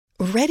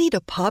Ready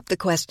to pop the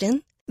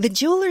question? The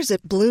jewelers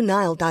at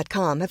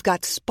BlueNile.com have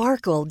got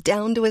sparkle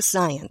down to a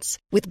science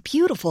with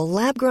beautiful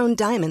lab-grown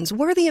diamonds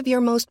worthy of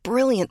your most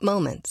brilliant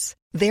moments.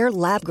 Their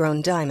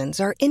lab-grown diamonds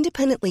are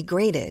independently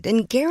graded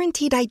and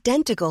guaranteed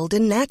identical to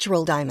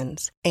natural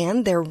diamonds,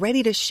 and they're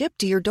ready to ship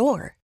to your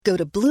door. Go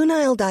to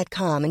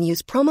BlueNile.com and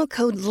use promo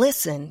code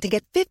LISTEN to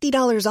get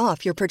 $50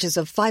 off your purchase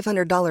of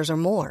 $500 or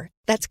more.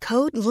 That's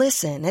code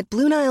LISTEN at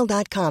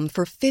BlueNile.com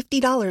for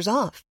 $50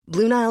 off.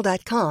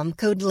 BlueNile.com,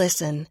 code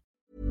LISTEN.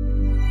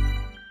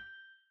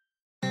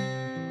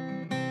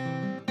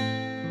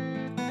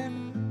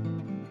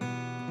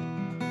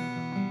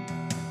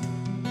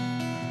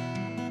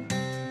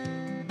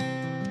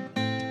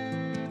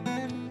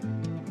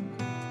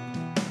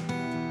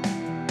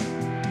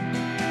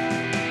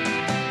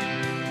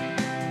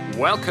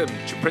 Welcome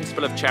to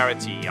Principle of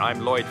Charity.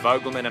 I'm Lloyd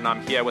Vogelman and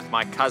I'm here with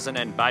my cousin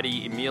and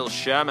buddy Emil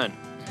Sherman.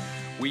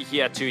 We're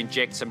here to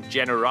inject some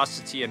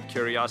generosity and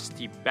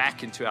curiosity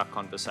back into our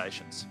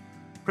conversations.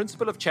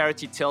 Principle of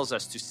Charity tells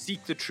us to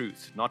seek the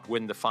truth, not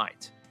win the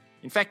fight.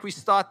 In fact, we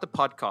start the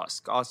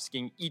podcast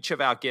asking each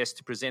of our guests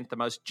to present the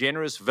most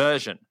generous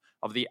version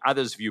of the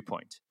other's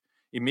viewpoint.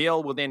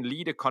 Emil will then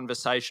lead a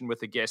conversation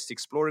with the guests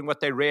exploring what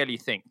they really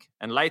think.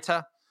 And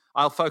later,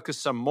 I'll focus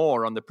some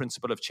more on the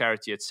principle of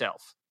charity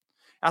itself.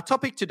 Our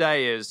topic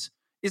today is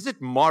it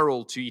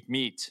moral to eat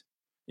meat?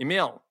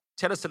 Emil,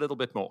 tell us a little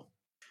bit more.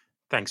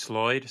 Thanks,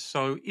 Lloyd.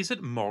 So, is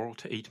it moral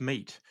to eat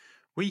meat?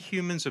 We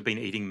humans have been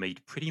eating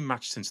meat pretty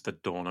much since the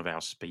dawn of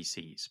our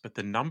species, but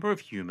the number of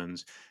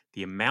humans,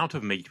 the amount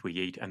of meat we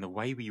eat, and the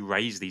way we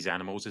raise these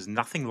animals is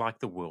nothing like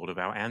the world of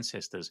our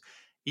ancestors,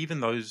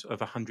 even those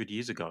of 100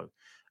 years ago.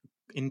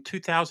 In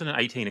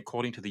 2018,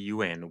 according to the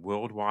UN,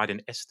 worldwide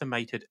an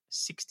estimated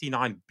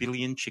 69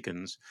 billion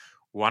chickens,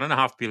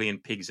 1.5 billion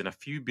pigs and a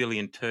few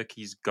billion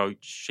turkeys,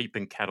 goats, sheep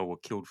and cattle were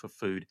killed for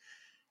food,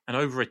 and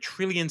over 1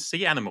 trillion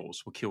sea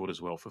animals were killed as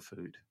well for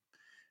food.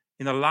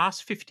 In the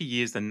last 50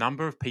 years, the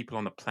number of people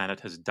on the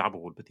planet has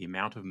doubled, but the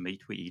amount of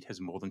meat we eat has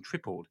more than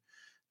tripled.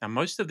 Now,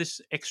 most of this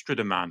extra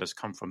demand has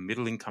come from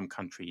middle-income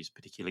countries,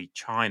 particularly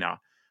China,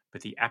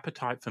 but the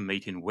appetite for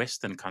meat in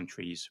Western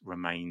countries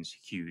remains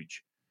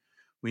huge.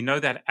 We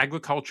know that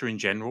agriculture in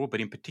general,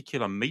 but in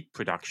particular meat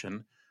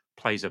production,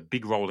 plays a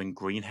big role in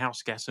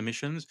greenhouse gas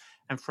emissions,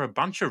 and for a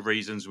bunch of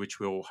reasons which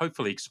we'll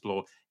hopefully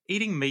explore,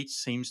 eating meat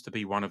seems to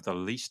be one of the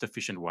least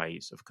efficient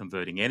ways of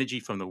converting energy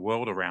from the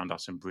world around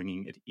us and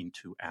bringing it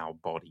into our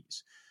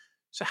bodies.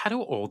 So how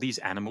do all these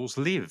animals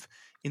live?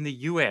 In the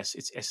US,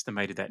 it's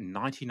estimated that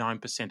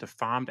 99% of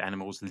farmed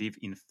animals live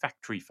in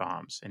factory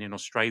farms, and in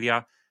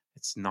Australia,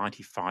 it's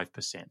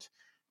 95%.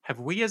 Have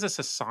we as a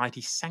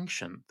society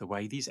sanctioned the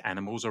way these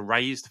animals are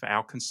raised for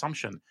our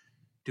consumption?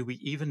 Do we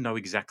even know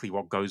exactly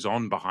what goes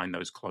on behind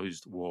those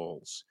closed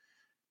walls?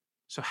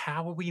 So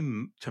how are we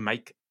to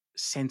make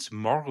sense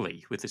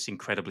morally with this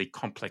incredibly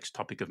complex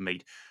topic of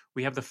meat?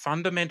 We have the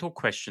fundamental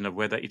question of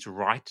whether it's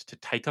right to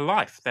take a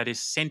life that is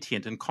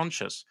sentient and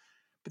conscious.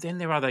 But then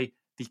there are the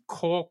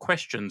core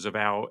questions of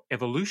our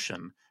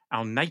evolution,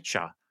 our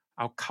nature,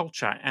 our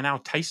culture, and our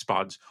taste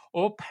buds,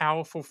 all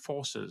powerful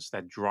forces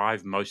that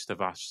drive most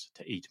of us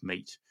to eat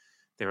meat.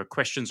 There are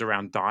questions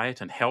around diet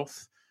and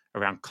health,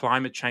 around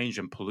climate change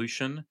and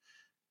pollution,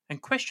 and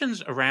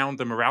questions around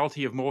the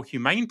morality of more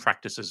humane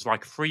practices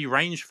like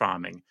free-range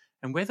farming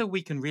and whether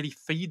we can really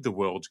feed the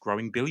world's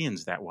growing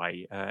billions that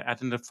way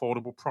at an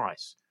affordable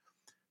price.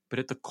 But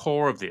at the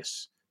core of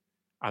this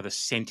are the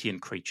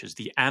sentient creatures,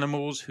 the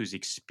animals whose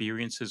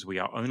experiences we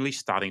are only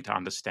starting to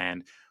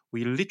understand.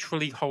 We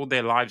literally hold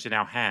their lives in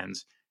our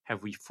hands.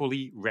 Have we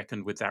fully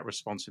reckoned with that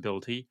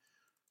responsibility?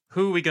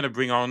 Who are we going to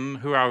bring on?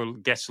 Who are our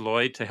guests,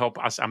 Lloyd, to help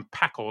us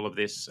unpack all of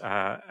this?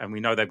 And we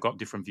know they've got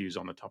different views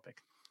on the topic.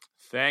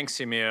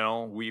 Thanks,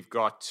 Emil. We've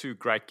got two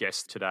great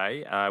guests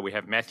today. We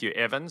have Matthew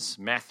Evans.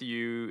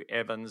 Matthew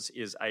Evans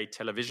is a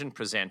television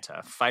presenter,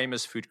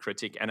 famous food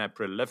critic, and a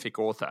prolific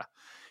author.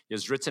 He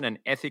has written an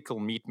ethical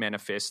meat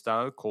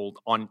manifesto called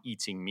On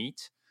Eating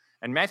Meat.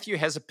 And Matthew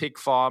has a pig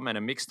farm and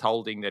a mixed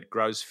holding that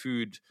grows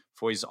food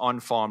for his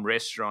on-farm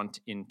restaurant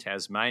in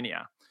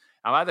Tasmania.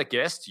 Our other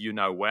guest, you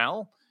know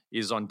well,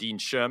 is Ondine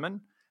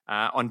Sherman.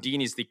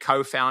 Ondine is the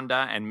co-founder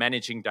and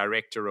managing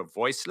director of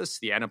Voiceless,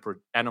 the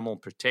Animal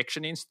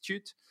Protection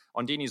Institute.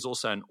 Ondine is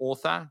also an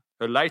author.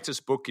 Her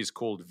latest book is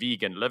called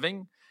Vegan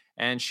Living,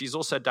 and she's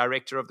also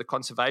director of the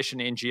conservation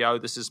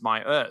NGO This Is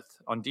My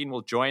Earth. Ondine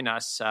will join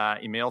us,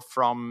 Emil,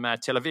 from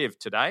Tel Aviv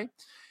today.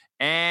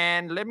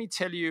 And let me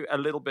tell you a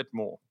little bit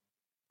more.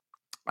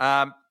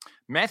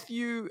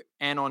 Matthew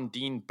and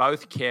Ondine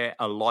both care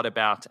a lot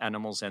about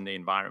animals and the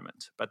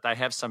environment, but they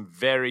have some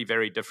very,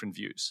 very different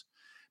views.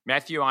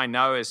 Matthew, I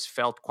know, has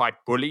felt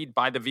quite bullied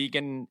by the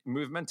vegan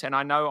movement, and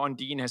I know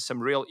Ondine has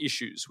some real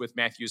issues with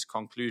Matthew's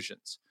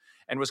conclusions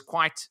and was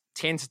quite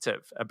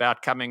tentative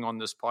about coming on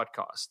this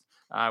podcast.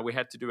 We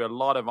had to do a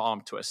lot of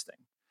arm twisting.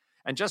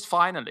 And just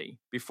finally,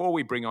 before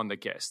we bring on the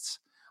guests,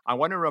 I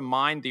want to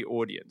remind the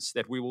audience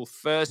that we will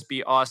first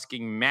be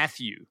asking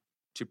Matthew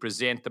to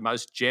present the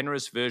most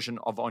generous version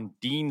of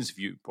Ondine's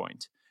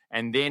viewpoint,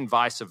 and then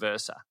vice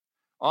versa.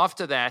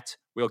 After that,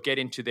 we'll get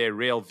into their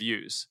real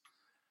views.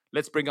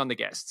 Let's bring on the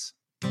guests.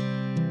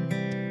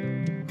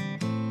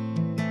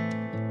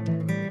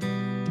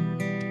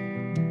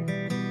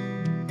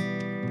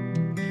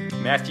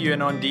 Matthew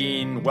and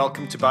Ondine,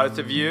 welcome to both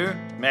of you.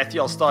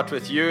 Matthew, I'll start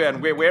with you.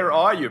 And where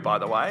are you, by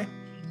the way?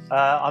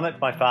 I'm at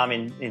my farm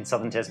in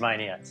southern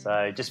Tasmania.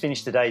 So just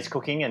finished the day's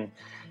cooking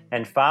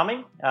and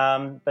farming.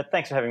 But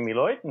thanks for having me,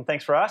 Lloyd, and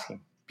thanks for asking.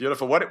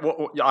 Beautiful. What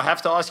I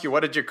have to ask you, what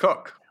did you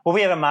cook? Well,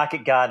 we have a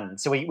market garden.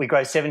 So we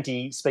grow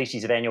 70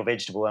 species of annual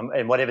vegetable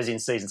and whatever's in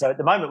season. So at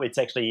the moment, it's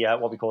actually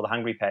what we call the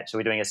hungry patch. So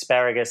we're doing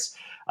asparagus,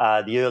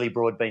 the early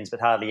broad beans, but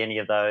hardly any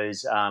of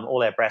those.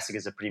 All our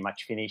brassicas are pretty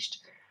much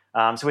finished.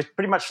 So we're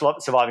pretty much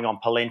surviving on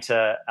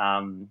polenta,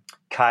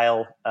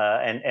 kale,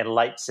 and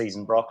late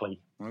season broccoli.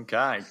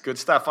 Okay, good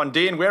stuff.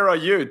 Ondine, where are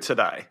you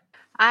today?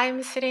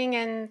 I'm sitting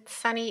in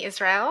sunny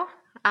Israel,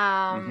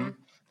 on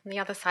the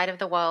other side of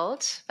the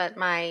world, but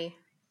my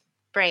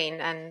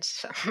brain and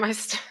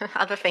most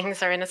other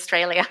things are in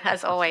Australia,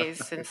 as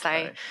always, since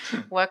I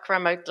work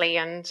remotely.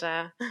 And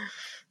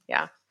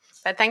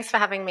but thanks for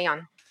having me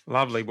on.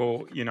 Lovely.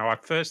 Well, I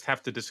first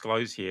have to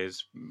disclose here,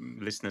 as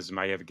listeners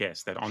may have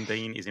guessed, that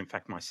Ondine is in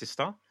fact my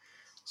sister.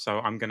 So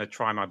I'm going to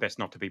try my best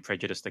not to be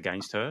prejudiced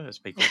against her, as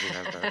people who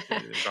have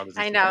brothers.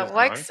 I know, it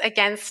works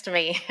against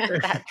me,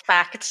 that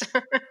fact.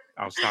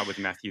 I'll start with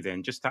Matthew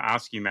then, just to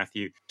ask you,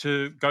 Matthew,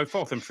 to go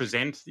forth and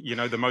present,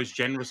 the most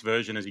generous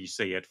version as you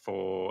see it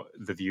for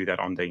the view that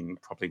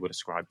Ondine probably would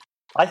ascribe.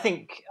 I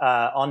think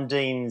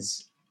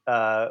Ondine's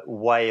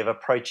way of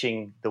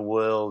approaching the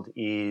world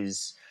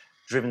is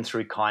driven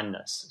through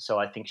kindness. So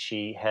I think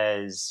she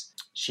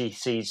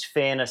sees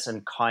fairness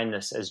and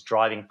kindness as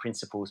driving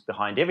principles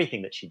behind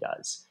everything that she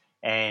does.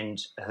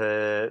 And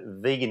her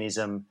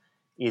veganism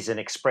is an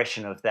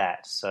expression of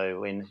that.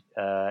 So in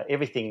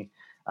everything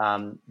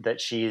that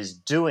she is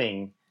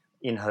doing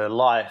in her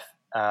life,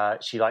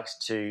 she likes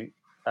to,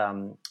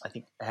 I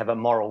think, have a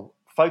moral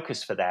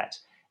focus for that.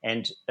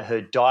 And her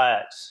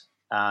diet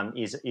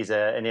is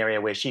an area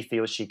where she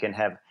feels she can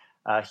have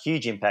a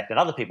huge impact, and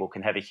other people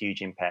can have a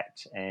huge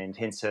impact, and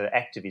hence her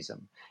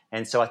activism.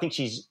 And so I think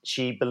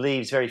she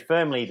believes very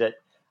firmly that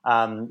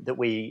that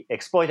we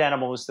exploit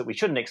animals, that we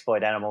shouldn't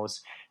exploit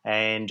animals,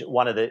 and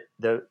one of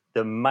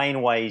the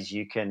main ways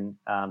you can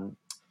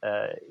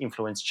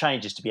influence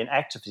change is to be an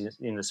activist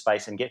in the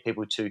space and get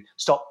people to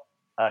stop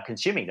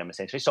consuming them,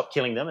 essentially, stop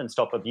killing them, and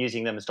stop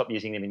abusing them, and stop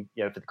using them in,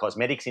 for the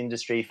cosmetics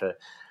industry, for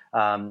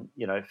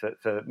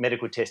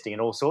medical testing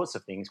and all sorts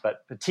of things,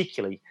 but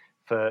particularly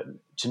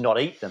to not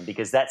eat them,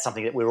 because that's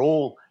something that we're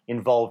all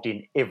involved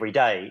in every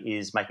day,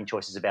 is making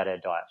choices about our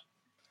diet.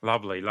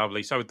 Lovely,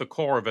 lovely. So at the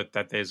core of it,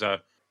 that there's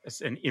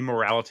an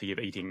immorality of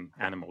eating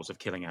animals, of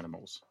killing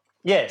animals.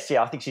 Yes,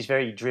 yeah, I think she's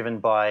very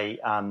driven by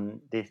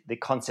the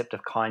concept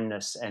of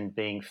kindness and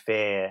being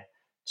fair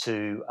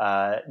to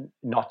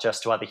not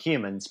just to other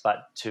humans,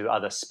 but to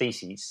other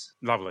species.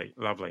 Lovely,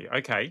 lovely.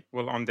 Okay,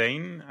 well,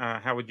 Ondine,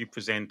 how would you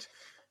present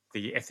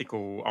the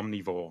ethical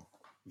omnivore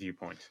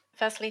viewpoint?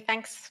 Firstly,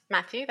 thanks,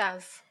 Matthew. That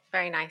was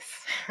very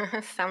nice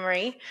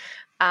summary.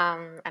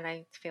 And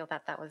I feel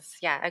that was,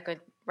 a good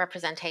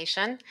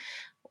representation.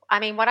 I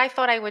mean, what I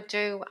thought I would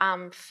do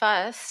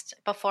first,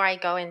 before I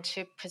go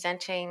into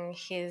presenting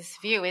his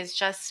view, is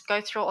just go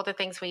through all the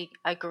things we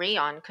agree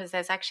on, because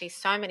there's actually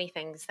so many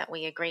things that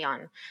we agree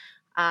on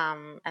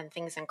and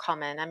things in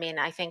common. I mean,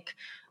 I think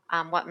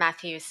what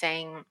Matthew is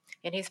saying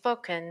in his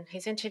book and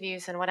his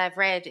interviews and what I've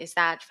read is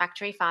that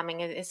factory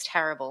farming is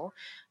terrible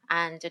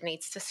and it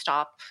needs to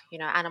stop.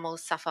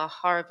 Animals suffer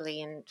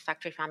horribly in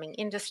factory farming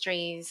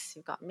industries.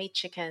 You've got meat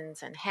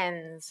chickens and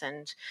hens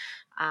and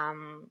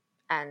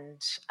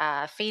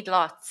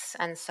feedlots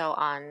and so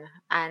on.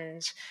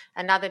 And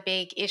another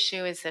big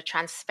issue is the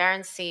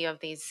transparency of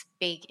these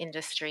big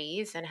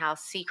industries and how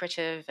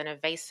secretive and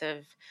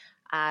evasive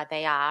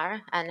they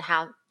are, and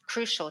how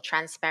crucial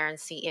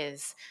transparency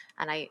is.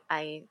 And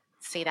I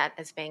see that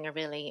as being a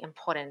really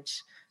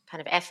important kind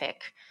of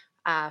ethic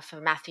for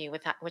Matthew,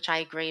 which I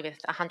agree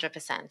with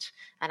 100%.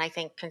 And I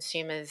think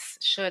consumers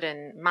should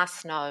and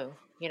must know,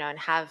 and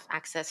have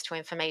access to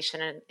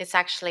information. And it's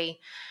actually,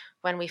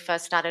 when we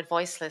first started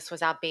Voiceless,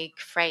 was our big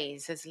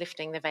phrase, is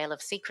lifting the veil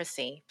of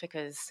secrecy,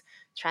 because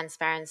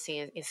transparency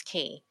is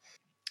key.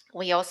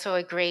 We also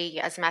agree,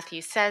 as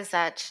Matthew says,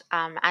 that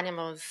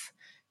animals,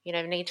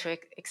 need to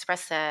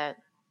express their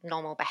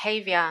normal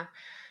behavior.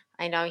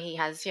 I know he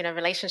has,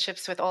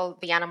 relationships with all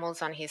the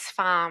animals on his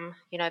farm.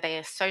 They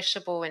are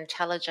sociable,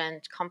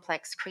 intelligent,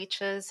 complex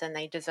creatures, and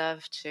they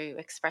deserve to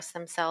express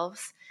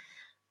themselves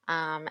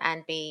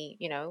and be,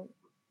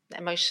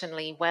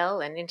 emotionally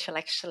well and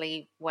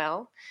intellectually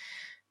well.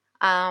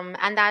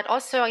 And that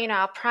also,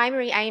 our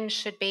primary aim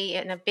should be,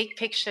 in a big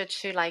picture,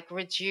 to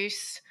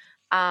reduce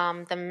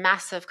the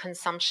massive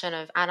consumption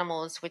of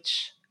animals,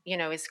 which,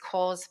 is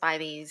caused by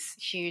these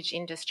huge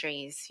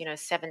industries.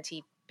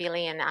 70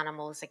 billion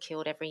animals are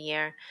killed every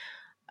year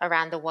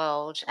around the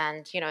world.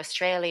 And,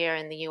 Australia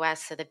and the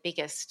US are the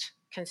biggest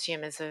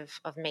consumers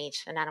of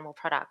meat and animal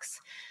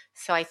products.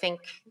 So I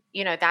think,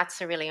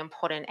 that's a really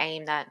important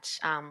aim that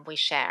we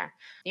share.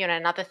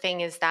 Another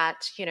thing is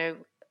that,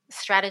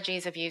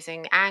 strategies of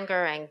using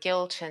anger and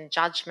guilt and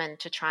judgment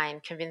to try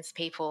and convince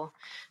people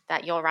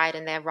that you're right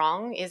and they're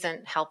wrong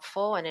isn't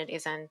helpful, and it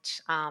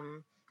isn't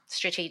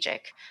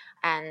strategic.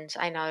 And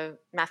I know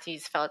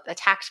Matthew's felt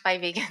attacked by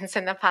vegans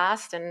in the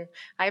past, and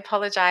I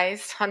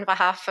apologize on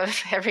behalf of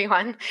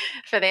everyone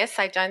for this.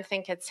 I don't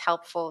think it's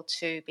helpful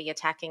to be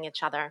attacking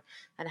each other,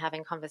 and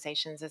having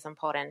conversations is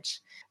important.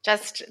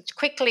 Just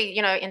quickly,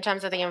 in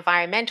terms of the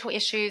environmental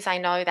issues, I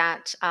know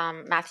that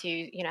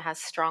Matthew, has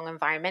strong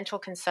environmental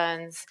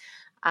concerns,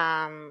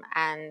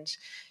 and,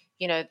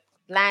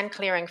 land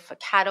clearing for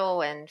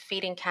cattle and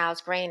feeding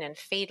cows grain and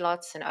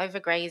feedlots and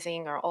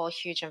overgrazing are all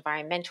huge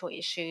environmental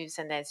issues,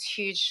 and there's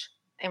huge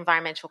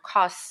environmental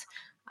costs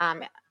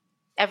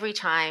every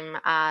time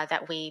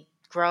that we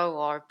grow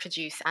or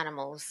produce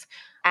animals.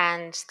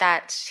 And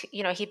that,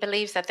 he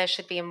believes that there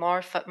should be more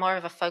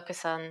of a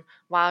focus on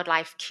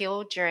wildlife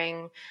killed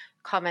during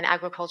common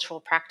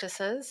agricultural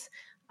practices,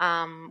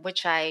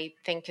 which I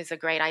think is a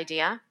great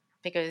idea.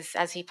 Because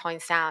as he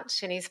points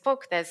out in his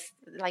book, there's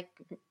like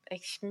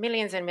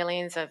millions and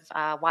millions of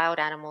wild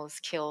animals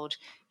killed,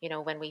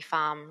 when we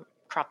farm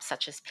crops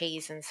such as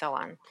peas and so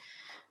on.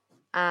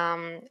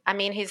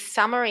 His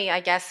summary, I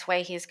guess,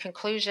 where his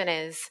conclusion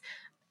is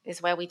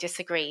where we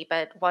disagree.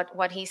 But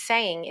what he's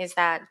saying is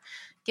that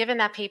given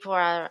that people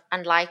are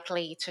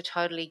unlikely to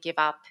totally give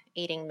up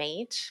eating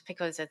meat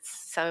because it's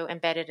so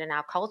embedded in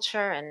our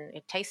culture and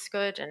it tastes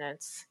good and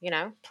it's,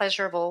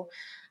 pleasurable,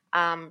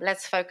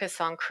 let's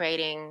focus on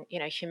creating,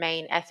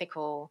 humane,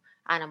 ethical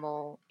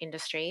animal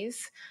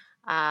industries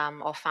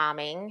or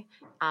farming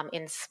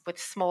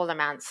with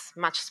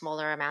much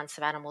smaller amounts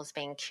of animals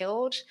being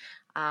killed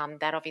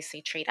that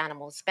obviously treat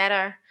animals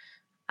better.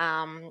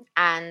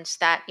 And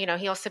that,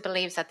 he also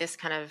believes that this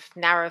kind of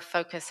narrow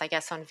focus, I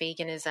guess, on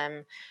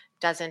veganism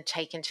doesn't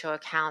take into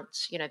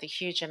account, the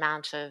huge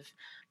amount of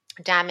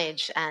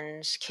damage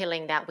and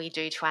killing that we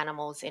do to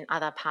animals in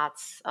other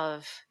parts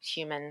of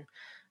human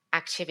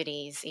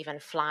activities, even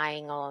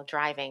flying or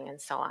driving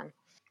and so on.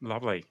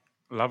 Lovely.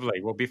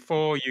 Well,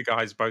 before you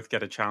guys both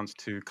get a chance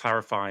to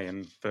clarify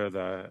and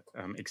further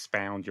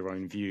expound your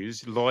own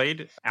views,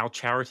 Lloyd, our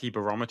charity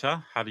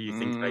barometer, how do you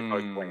think they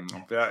both went?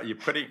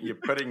 You're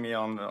putting me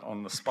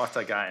on the spot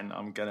again.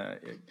 I'm gonna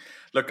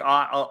look.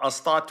 I'll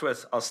start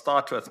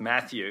with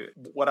Matthew.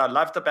 What I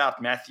loved about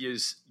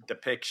Matthew's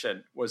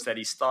depiction was that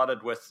he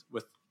started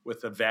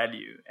with a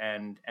value,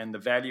 and the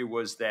value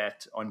was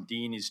that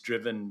Ondine is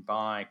driven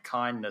by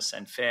kindness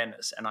and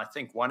fairness. And I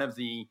think one of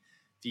the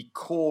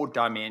core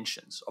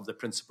dimensions of the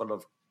principle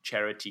of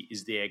charity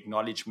is the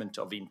acknowledgement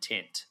of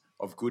intent,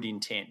 of good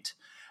intent.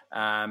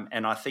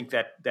 And I think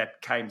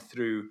that came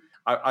through.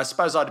 I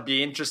suppose I'd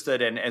be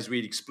interested in, as we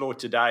explore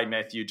today,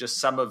 Matthew, just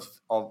some of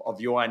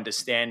your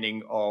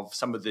understanding of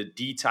some of the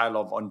detail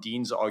of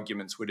Ondine's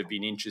arguments would have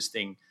been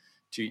interesting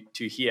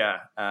to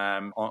hear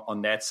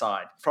on that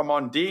side. From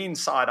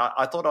Ondine's side,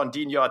 I thought,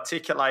 Ondine, you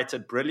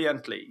articulated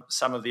brilliantly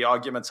some of the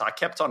arguments. I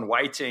kept on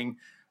waiting.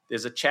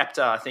 There's a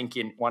chapter, I think,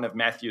 in one of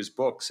Matthew's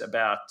books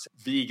about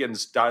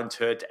vegans don't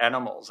hurt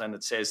animals, and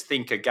it says,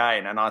 think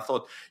again. And I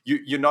thought,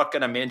 you're not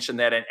going to mention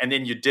that, and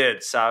then you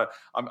did. So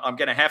I'm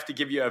going to have to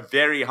give you a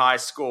very high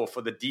score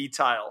for the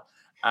detail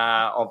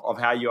of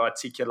how you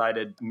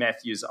articulated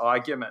Matthew's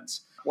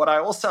arguments. What I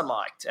also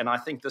liked, and I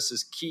think this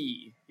is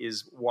key,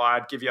 is why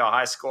I'd give you a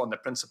high score on the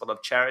principle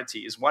of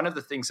charity, is one of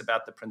the things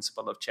about the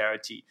principle of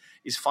charity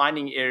is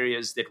finding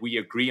areas that we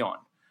agree on.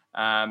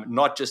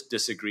 Not just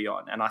disagree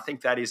on. And I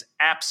think that is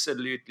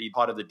absolutely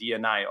part of the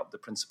DNA of the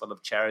principle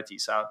of charity.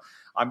 So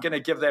I'm going to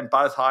give them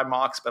both high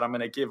marks, but I'm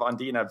going to give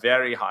Ondine a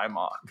very high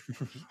mark.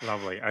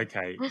 Lovely.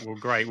 Okay. Well,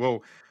 great.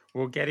 Well,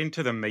 we'll get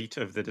into the meat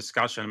of the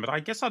discussion, but I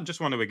guess I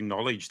just want to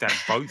acknowledge that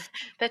both...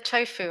 the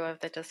tofu of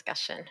the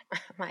discussion,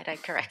 might I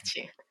correct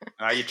you?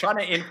 You're trying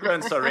to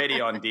influence already,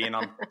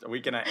 Ondine. We're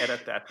going to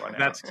edit that one out.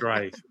 That's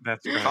great.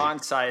 You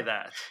can't say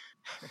that.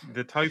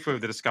 The tofu of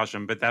the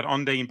discussion, but that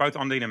both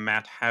Ondine and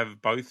Matt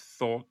have both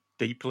thought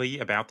deeply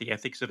about the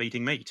ethics of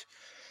eating meat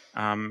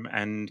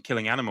and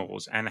killing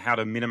animals and how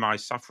to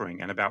minimize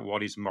suffering and about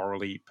what is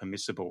morally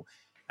permissible.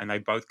 And they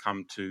both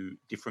come to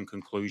different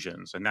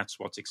conclusions. And that's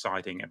what's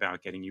exciting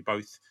about getting you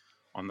both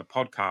on the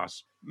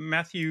podcast.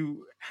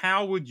 Matthew,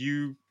 how would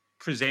you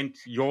present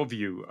your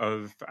view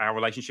of our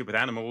relationship with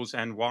animals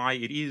and why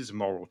it is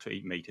moral to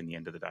eat meat in the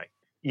end of the day?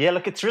 Yeah,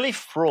 look, it's really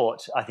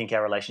fraught, I think,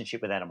 our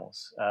relationship with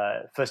animals,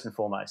 first and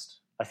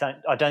foremost.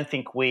 I don't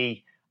think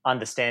we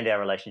understand our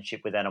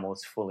relationship with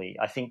animals fully.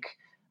 I think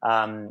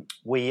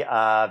we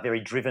are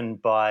very driven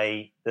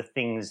by the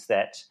things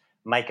that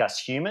make us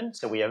human.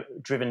 So we are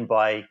driven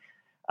by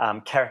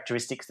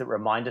characteristics that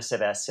remind us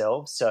of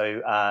ourselves.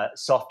 So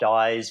soft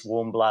eyes,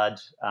 warm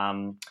blood,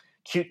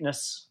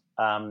 cuteness.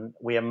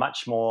 We are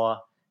much more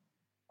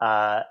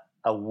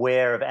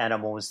aware of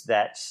animals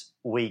that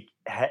we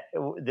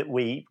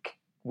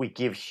we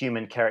give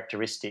human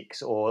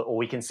characteristics, or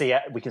we can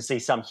see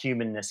some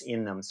humanness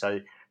in them. So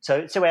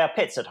our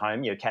pets at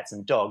home, cats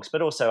and dogs,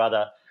 but also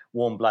other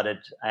warm-blooded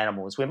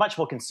animals, we're much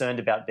more concerned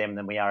about them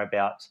than we are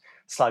about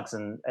slugs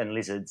and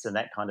lizards and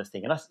that kind of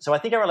thing. And so I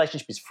think our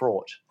relationship is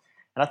fraught.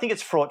 And I think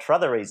it's fraught for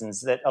other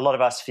reasons, that a lot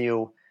of us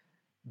feel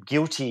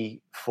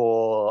guilty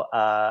for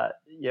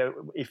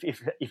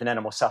if an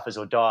animal suffers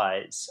or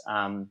dies,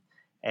 and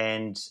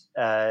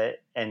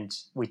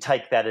we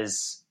take that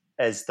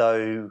as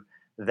though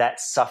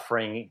that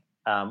suffering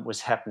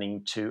was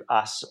happening to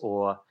us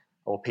or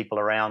people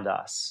around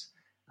us,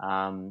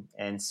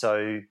 and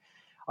so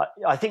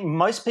I think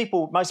most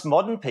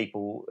modern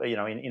people,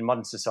 in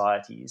modern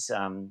societies,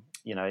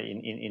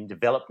 in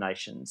developed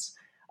nations,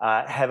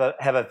 have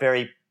a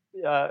very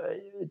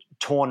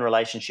torn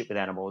relationship with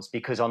animals,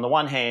 because on the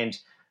one hand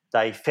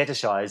they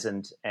fetishize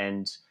and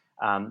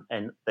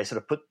they sort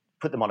of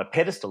put them on a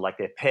pedestal like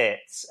they're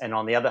pets, and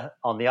on the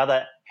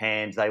other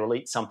hand they will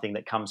eat something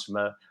that comes from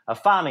a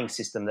farming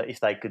system that, if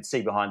they could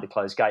see behind the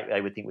closed gate,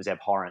 they would think was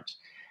abhorrent,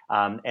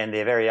 and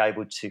they're very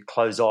able to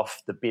close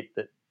off the bit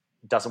that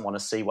doesn't want to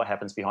see what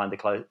happens behind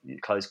the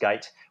closed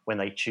gate when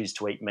they choose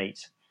to eat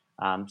meat.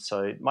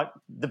 So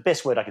the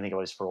best word I can think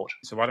of is fraught.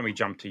 So why don't we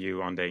jump to you,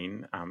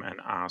 Ondine, and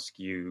ask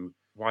you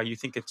why you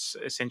think it's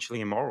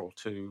essentially immoral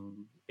to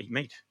eat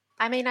meat?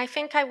 I mean, I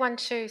think I want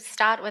to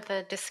start with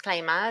a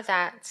disclaimer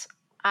that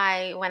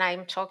when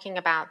I'm talking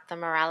about the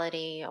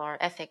morality or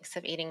ethics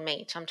of eating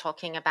meat, I'm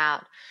talking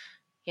about,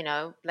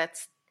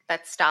 let's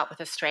start with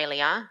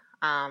Australia.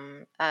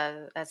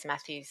 As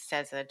Matthew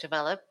says, a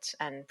developed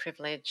and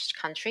privileged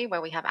country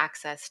where we have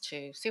access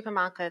to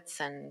supermarkets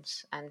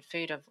and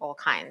food of all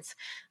kinds.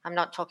 I'm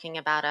not talking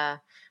about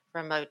a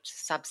remote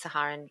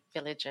sub-Saharan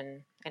village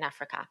in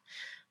Africa.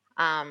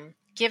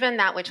 Given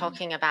that we're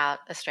talking about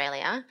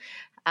Australia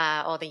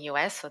or the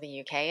US or the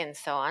UK and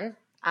so on,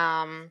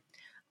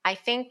 I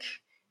think,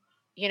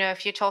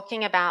 if you're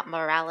talking about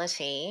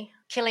morality,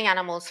 killing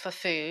animals for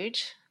food,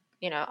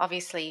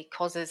 obviously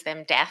causes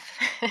them death.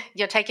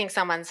 You're taking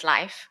someone's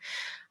life.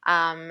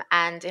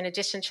 And in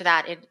addition to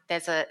that,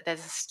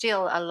 there's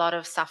still a lot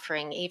of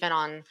suffering, even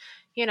on,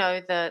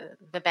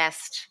 the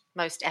best,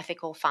 most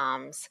ethical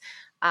farms.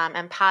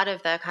 And part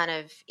of the kind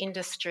of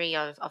industry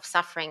of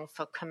suffering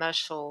for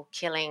commercial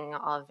killing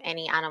of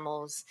any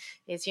animals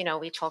is,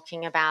 we're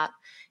talking about,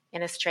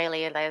 in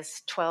Australia,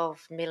 there's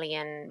 12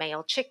 million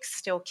male chicks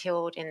still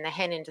killed in the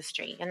hen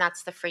industry, and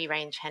that's the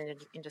free-range hen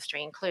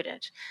industry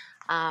included.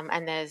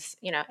 And there's,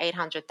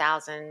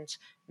 800,000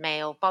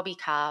 male bobby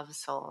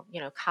calves, or,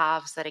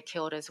 calves that are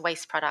killed as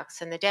waste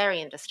products in the dairy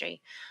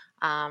industry.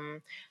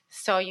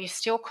 So you're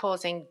still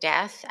causing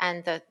death,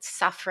 and the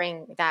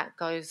suffering that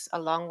goes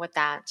along with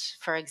that,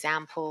 for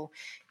example,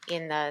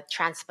 in the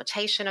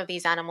transportation of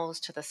these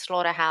animals to the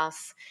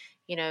slaughterhouse,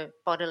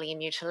 bodily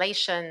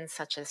mutilation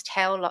such as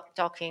tail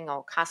docking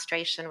or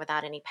castration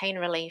without any pain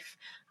relief,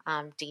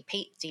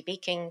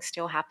 debeaking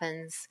still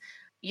happens.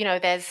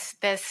 There's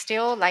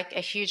still like a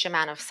huge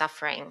amount of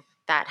suffering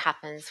that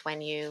happens when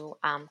you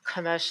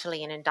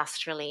commercially and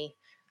industrially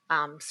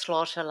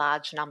slaughter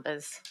large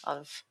numbers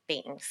of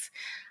beings.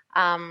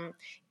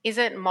 Is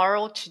it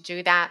moral to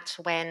do that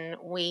when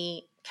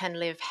we can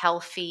live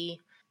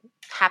healthy,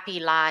 happy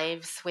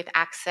lives with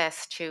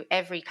access to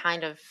every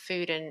kind of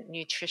food and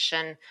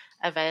nutrition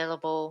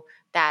available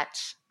that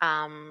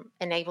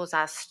enables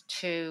us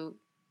to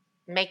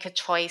make a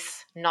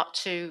choice not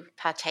to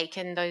partake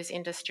in those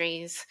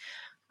industries?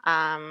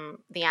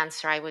 The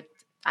answer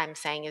I'm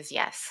saying is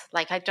yes.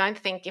 Like, I don't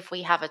think if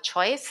we have a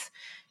choice,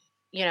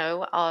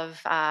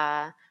 of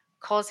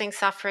causing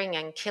suffering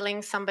and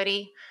killing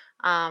somebody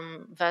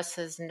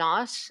versus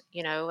not,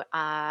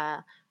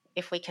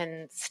 if we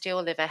can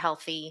still live a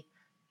healthy,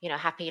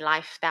 happy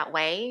life that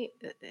way,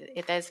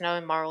 there's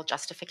no moral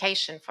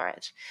justification for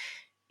it.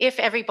 If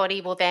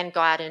everybody will then go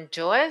out and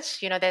do it,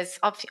 there's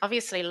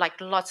obviously like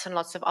lots and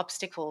lots of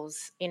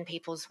obstacles in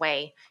people's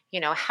way,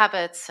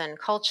 habits and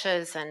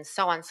cultures and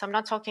so on. So I'm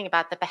not talking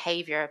about the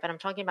behavior, but I'm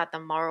talking about the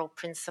moral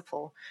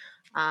principle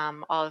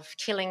of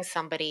killing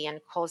somebody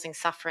and causing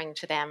suffering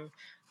to them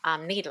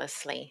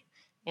needlessly,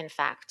 in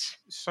fact.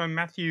 So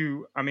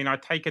Matthew, I mean, I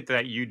take it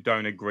that you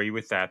don't agree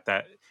with that,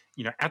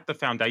 at the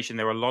foundation,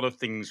 there are a lot of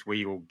things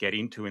we will get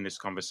into in this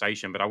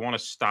conversation, but I want to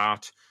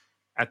start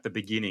at the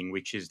beginning,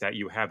 which is that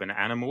you have an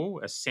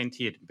animal, a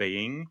sentient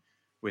being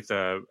with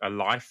a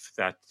life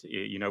that,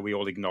 we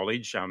all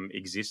acknowledge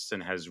exists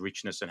and has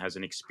richness and has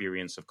an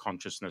experience of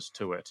consciousness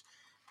to it.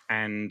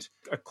 And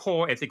a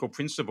core ethical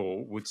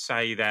principle would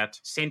say that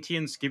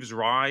sentience gives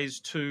rise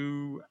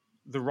to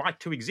the right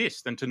to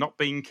exist and to not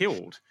being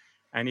killed.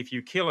 And if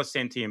you kill a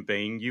sentient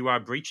being, you are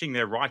breaching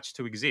their rights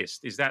to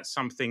exist. Is that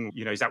something,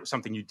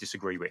 you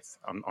disagree with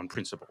on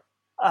principle?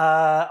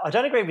 I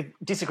don't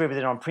disagree with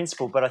it on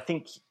principle, but I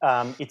think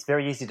it's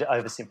very easy to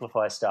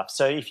oversimplify stuff.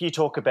 So if you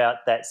talk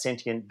about that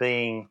sentient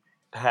being,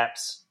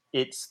 perhaps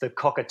it's the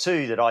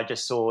cockatoo that I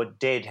just saw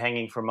dead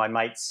hanging from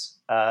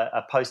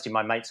a post in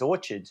my mate's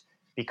orchard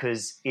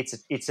because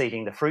it's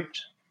eating the fruit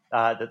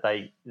that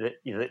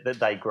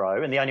they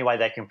grow, and the only way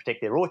they can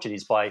protect their orchard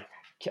is by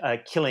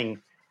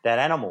killing that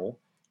animal.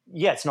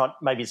 Yeah,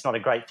 maybe it's not a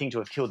great thing to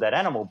have killed that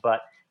animal,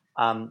 but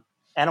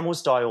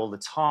animals die all the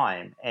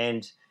time.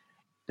 And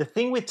the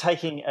thing with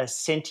taking a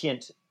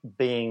sentient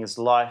being's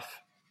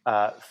life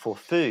for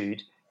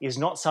food is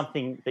not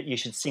something that you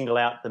should single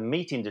out the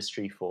meat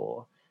industry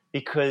for,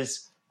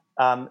 because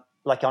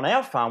like on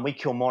our farm, we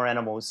kill more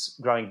animals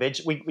growing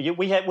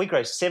we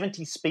grow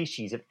 70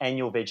 species of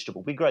annual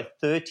vegetable. We grow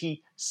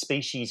 30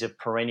 species of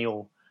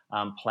perennial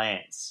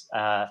plants.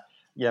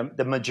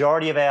 The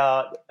majority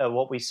of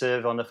what we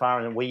serve on the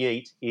farm and we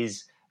eat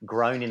is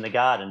grown in the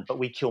garden, but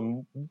we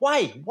kill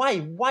way,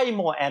 way, way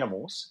more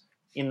animals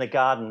in the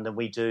garden than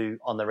we do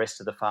on the rest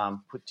of the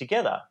farm put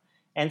together.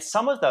 And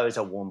some of those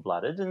are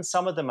warm-blooded, and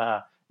some of them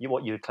are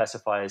what you would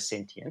classify as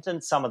sentient,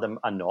 and some of them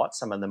are not.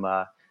 Some of them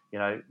are,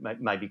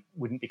 maybe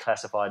wouldn't be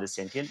classified as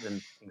sentient,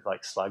 and things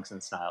like slugs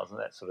and snails and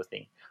that sort of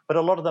thing. But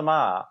a lot of them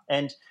are.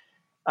 And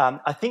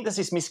I think there's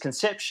this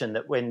misconception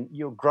that when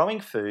you're growing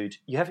food,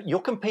 you're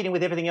competing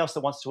with everything else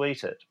that wants to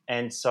eat it.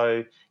 And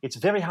so it's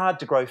very hard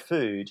to grow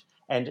food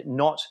and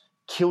not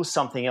kill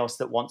something else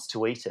that wants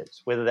to eat it,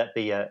 whether that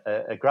be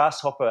a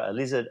grasshopper, a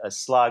lizard, a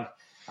slug,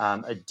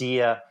 a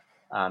deer,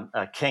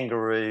 a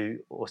kangaroo,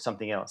 or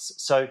something else.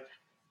 So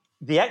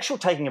the actual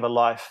taking of a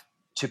life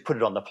to put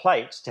it on the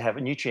plate, to have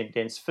a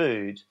nutrient-dense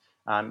food,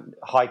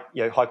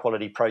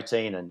 high-quality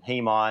protein and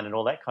heme iron and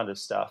all that kind of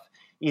stuff,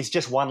 is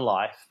just one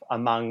life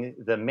among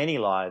the many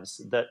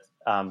lives that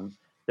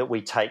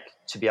we take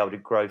to be able to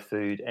grow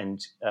food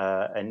and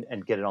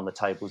get it on the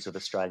tables of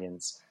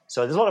Australians.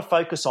 So there's a lot of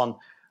focus on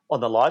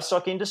the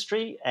livestock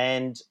industry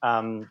and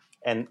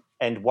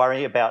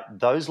worry about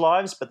those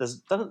lives, but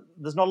there's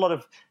not a lot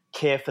of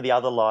care for the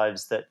other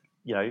lives that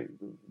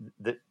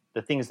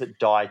the things that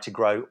die to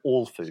grow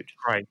all food.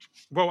 Right.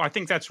 Well, I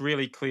think that's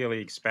really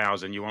clearly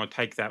espoused, and you want to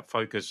take that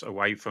focus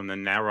away from the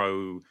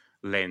narrow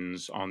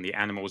lens on the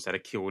animals that are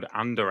killed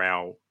under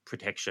our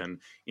protection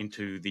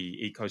into the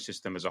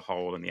ecosystem as a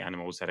whole and the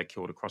animals that are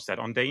killed across that.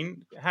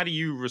 Ondine, how do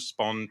you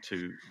respond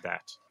to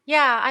that?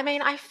 Yeah, I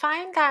mean, I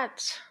find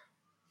that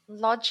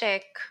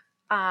logic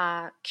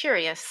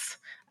curious.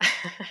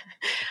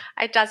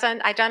 I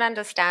don't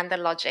understand the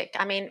logic.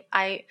 I mean,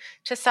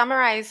 to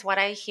summarize what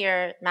I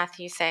hear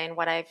Matthew say and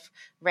what I've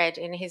read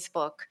in his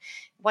book,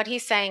 what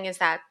he's saying is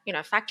that,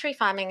 factory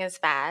farming is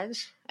bad,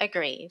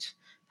 agreed.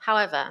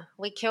 However,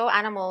 we kill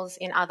animals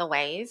in other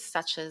ways,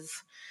 such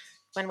as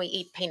when we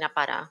eat peanut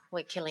butter,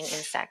 we're killing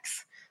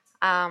insects.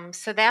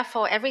 So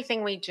therefore,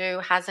 everything we do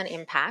has an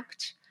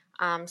impact.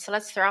 So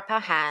let's throw up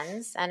our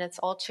hands, and it's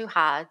all too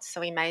hard,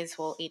 so we may as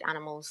well eat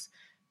animals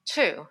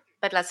too,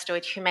 but let's do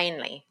it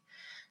humanely.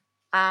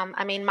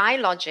 My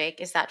logic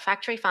is that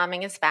factory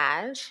farming is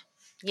bad.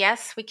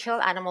 Yes, we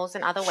kill animals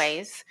in other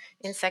ways,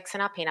 insects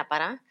in our peanut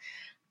butter.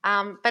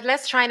 But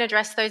let's try and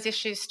address those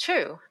issues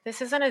too.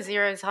 This isn't a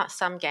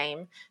zero-sum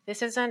game.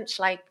 This isn't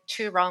like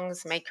two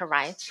wrongs make a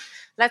right.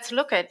 Let's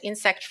look at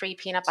insect-free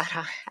peanut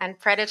butter and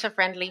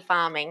predator-friendly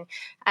farming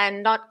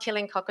and not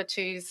killing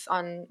cockatoos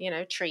on,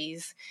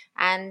 trees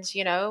and,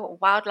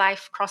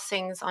 wildlife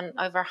crossings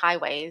over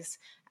highways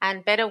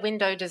and better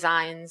window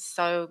designs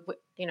so,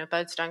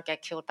 birds don't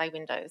get killed by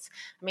windows.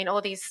 I mean,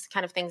 all these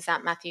kind of things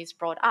that Matthew's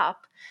brought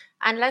up.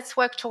 And let's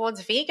work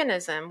towards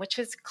veganism, which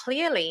is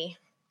clearly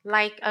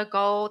like a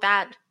goal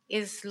that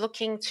is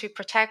looking to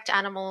protect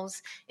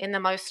animals in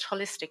the most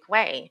holistic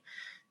way.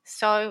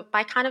 So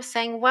by kind of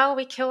saying, well,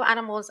 we kill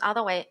animals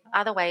other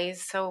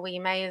ways, so we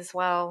may as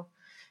well,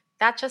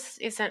 that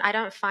just isn't, I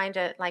don't find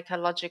it like a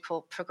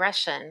logical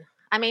progression.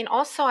 I mean,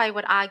 also I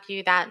would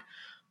argue that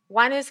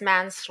one is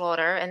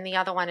manslaughter and the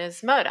other one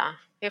is murder,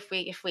 if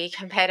we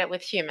compared it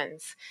with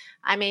humans.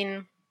 I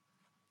mean,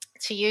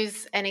 to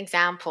use an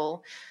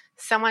example,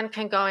 someone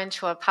can go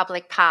into a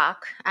public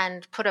park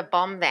and put a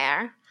bomb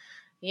there,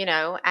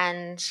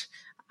 and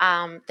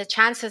the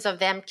chances of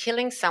them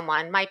killing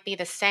someone might be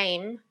the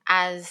same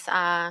as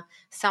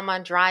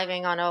someone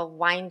driving on a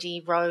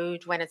windy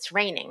road when it's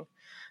raining.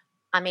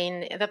 I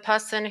mean, the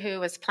person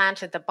who has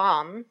planted the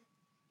bomb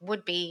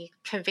would be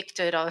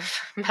convicted of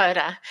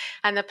murder,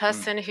 and the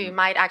person who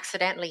might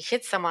accidentally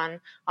hit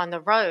someone on the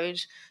road,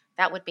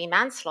 that would be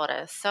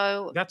manslaughter.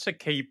 So that's a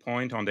key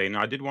point, Ondine.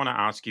 I did want to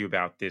ask you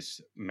about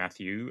this,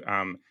 Matthew,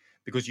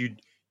 because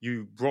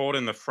you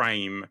broaden the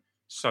frame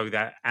so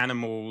that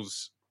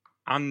animals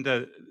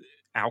under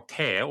our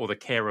care or the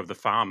care of the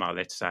farmer,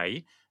 let's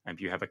say, and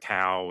if you have a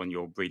cow and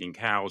you're breeding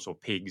cows or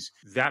pigs,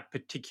 that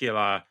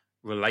particular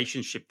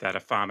relationship that a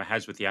farmer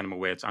has with the animal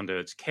where it's under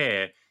its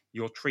care,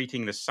 you're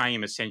treating the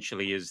same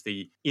essentially as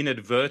the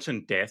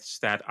inadvertent deaths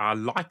that are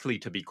likely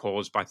to be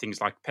caused by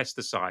things like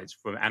pesticides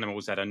from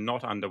animals that are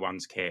not under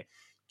one's care.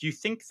 Do you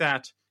think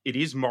that it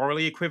is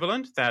morally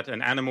equivalent, that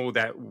an animal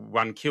that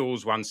one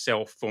kills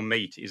oneself for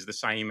meat is the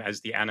same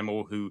as the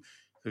animal who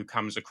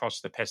comes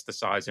across the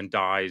pesticides and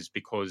dies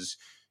because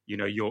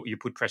you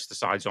put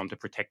pesticides on to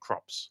protect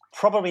crops?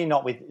 Probably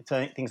not with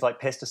things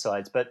like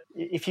pesticides, but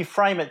if you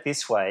frame it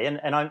this way,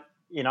 and I'm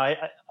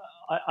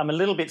a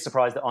little bit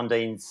surprised that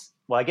Ondine's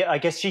well, I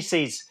guess she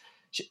sees,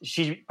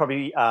 she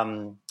probably,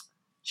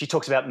 she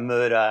talks about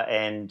murder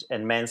and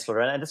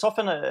manslaughter, and it's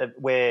often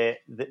where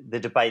the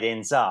debate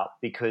ends up,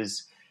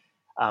 because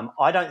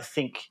I don't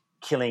think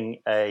killing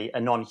a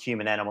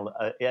non-human animal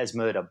as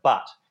murder,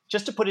 but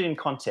just to put it in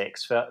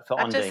context for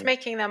I'm Ondine. just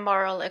making the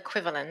moral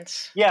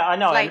equivalent. Yeah, I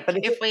know. Like, But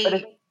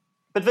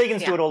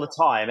vegans do it all the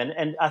time.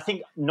 And I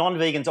think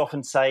non-vegans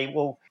often say,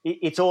 well,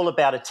 it's all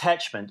about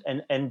attachment.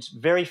 And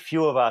very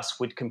few of us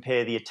would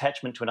compare the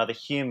attachment to another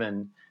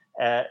human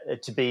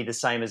to be the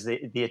same as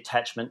the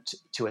attachment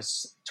to a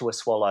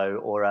swallow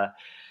or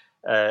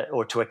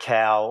to a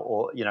cow,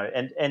 or, you know,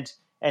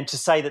 and to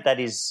say that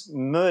is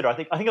murder, I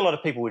think a lot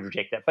of people would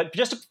reject that. But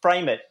just to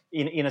frame it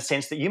in a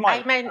sense that you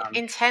might... I mean,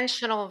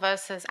 intentional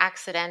versus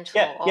accidental,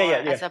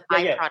 as a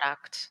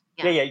byproduct.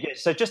 Yeah.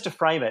 So just to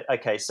frame it,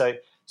 okay, so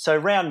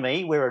around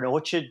me, we're an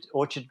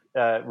orchard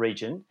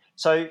region.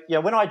 So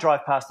when I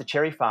drive past the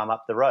cherry farm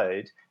up the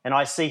road and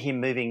I see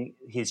him moving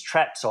his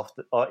traps out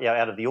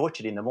of the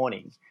orchard in the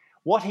morning,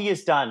 what he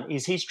has done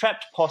is he's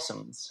trapped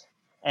possums,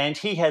 and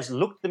he has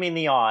looked them in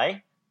the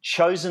eye,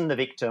 chosen the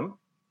victim,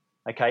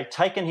 okay,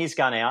 taken his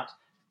gun out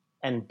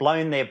and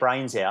blown their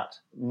brains out,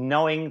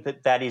 knowing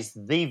that is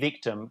the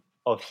victim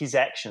of his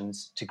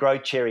actions to grow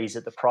cherries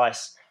at the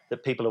price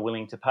that people are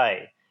willing to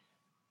pay.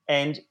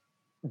 And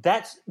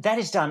that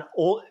is done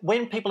all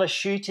when people are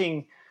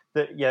shooting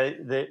the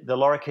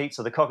lorikeets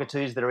or the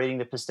cockatoos that are eating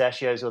the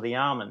pistachios or the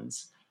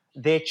almonds.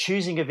 They're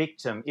choosing a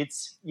victim.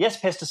 It's, yes,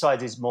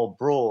 pesticides is more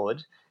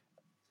broad,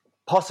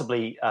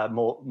 possibly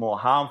more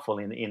harmful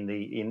in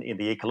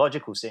the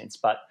ecological sense,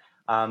 but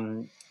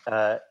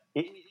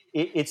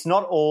it's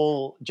not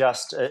all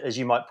just, as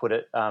you might put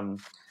it,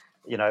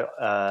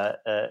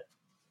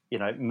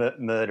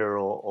 murder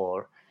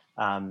or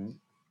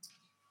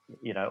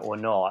or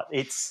not.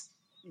 It's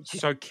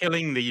so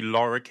killing the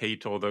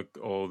lorikeet or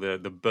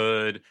the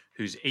bird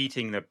who's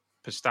eating the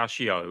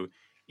pistachio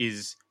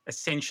is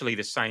essentially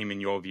the same in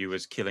your view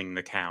as killing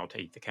the cow to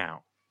eat the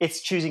cow.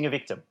 It's choosing a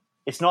victim.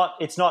 It's not,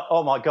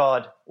 oh my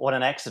God, what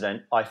an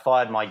accident, I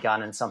fired my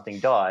gun and something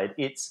died.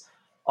 It's,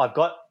 I've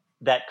got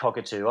that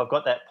cockatoo, I've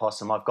got that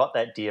possum, I've got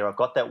that deer, I've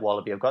got that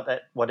wallaby, I've got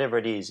that whatever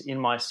it is in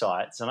my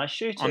sights, and I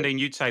shoot it. Ondine,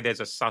 you'd say there's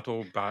a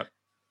subtle but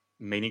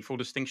meaningful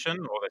distinction,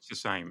 or that's the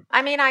same?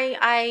 I mean,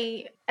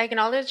 I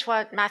acknowledge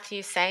what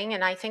Matthew's saying,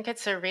 and I think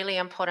it's a really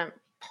important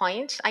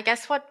point. I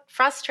guess what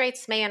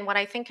frustrates me and what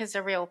I think is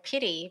a real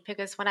pity,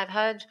 because when I've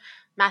heard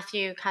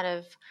Matthew kind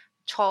of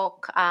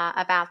talk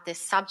about this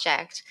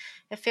subject,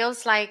 it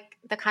feels like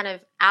the kind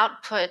of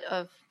output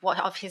of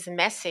this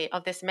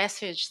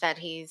message that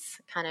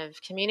he's kind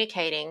of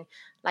communicating,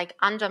 like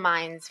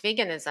undermines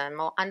veganism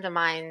or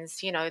undermines,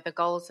 the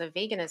goals of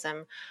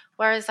veganism.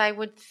 Whereas I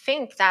would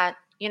think that,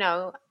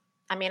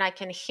 I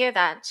can hear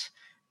that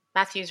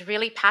Matthew's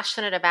really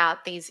passionate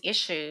about these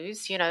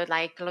issues,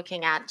 like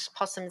looking at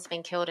possums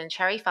being killed in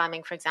cherry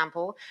farming, for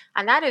example,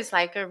 and that is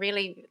like a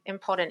really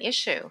important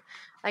issue.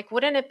 Like,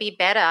 wouldn't it be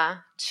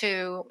better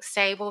to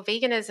say, well,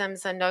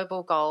 veganism's a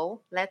noble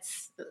goal.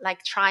 Let's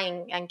try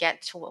and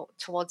get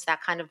towards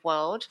that kind of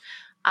world.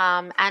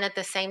 And at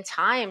the same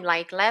time,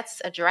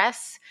 let's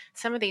address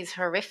some of these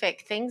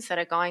horrific things that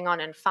are going on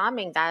in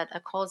farming that are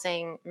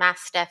causing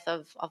mass death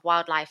of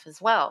wildlife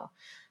as well.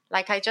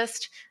 I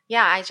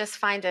just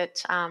find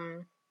it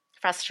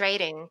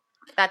frustrating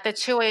that the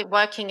two are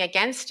working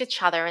against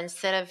each other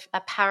instead of a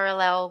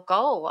parallel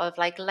goal of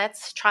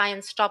let's try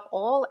and stop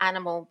all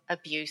animal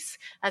abuse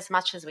as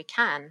much as we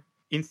can.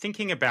 In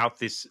thinking about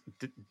this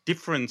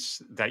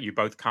difference that you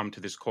both come to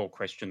this core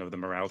question of the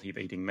morality of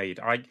eating meat,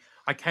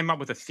 I came up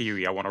with a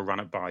theory. I want to run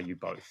it by you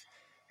both.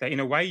 That in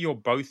a way you're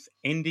both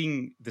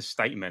ending the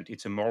statement,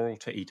 it's immoral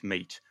to eat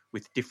meat,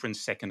 with different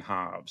second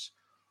halves.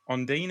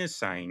 Ondine is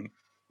saying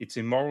it's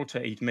immoral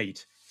to eat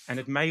meat, and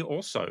it may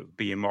also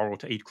be immoral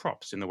to eat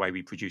crops in the way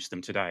we produce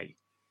them today.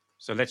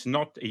 So let's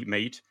not eat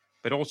meat,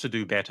 but also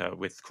do better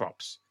with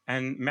crops.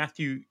 And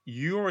Matthew,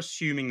 you're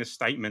assuming the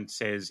statement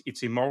says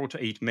it's immoral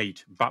to eat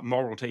meat, but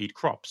moral to eat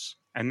crops.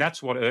 And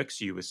that's what irks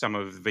you with some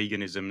of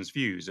veganism's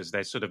views, as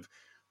they're sort of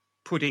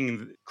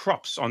putting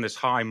crops on this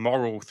high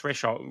moral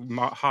threshold,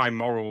 high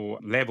moral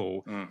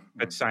level,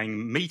 but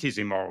saying meat is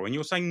immoral. And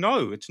you're saying,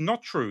 no, it's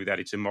not true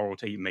that it's immoral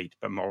to eat meat,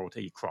 but moral to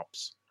eat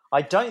crops.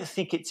 I don't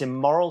think it's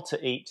immoral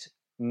to eat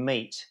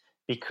meat,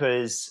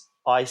 because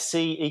I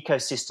see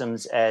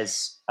ecosystems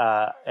as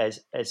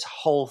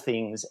whole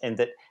things, and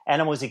that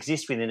animals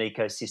exist within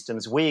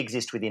ecosystems. We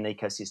exist within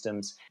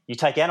ecosystems. You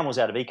take animals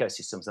out of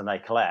ecosystems and they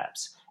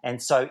collapse.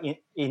 And so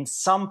in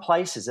some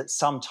places at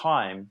some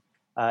time,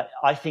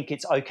 I think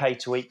it's okay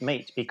to eat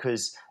meat,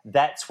 because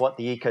that's what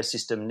the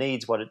ecosystem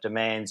needs, what it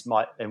demands,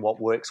 and what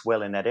works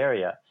well in that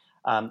area.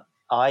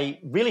 I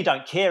really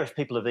don't care if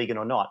people are vegan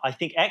or not. I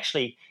think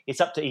actually it's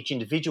up to each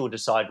individual to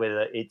decide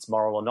whether it's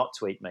moral or not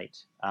to eat meat.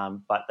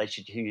 But they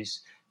should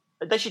use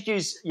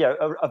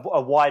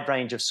a wide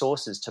range of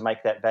sources to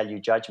make that value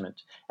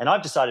judgment. And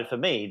I've decided for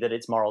me that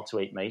it's moral to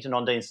eat meat, and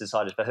Ondine's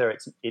decided for her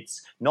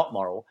it's not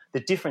moral.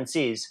 The difference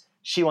is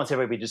She wants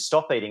everybody to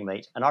stop eating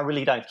meat, and I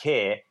really don't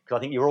care because I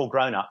think you're all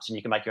grown-ups and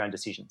you can make your own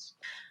decisions.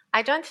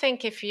 I don't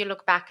think if you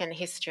look back in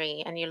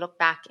history and you look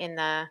back in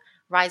the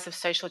rise of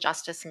social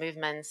justice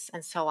movements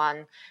and so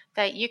on,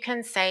 that you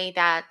can say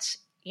that,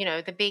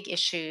 the big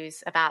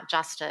issues about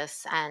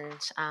justice and,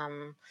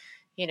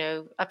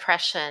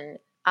 oppression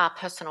are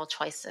personal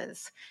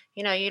choices.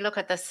 You look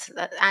at this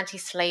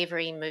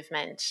anti-slavery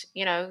movement,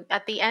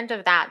 at the end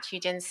of that, you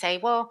didn't say,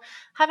 well,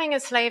 having a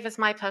slave is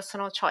my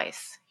personal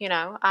choice,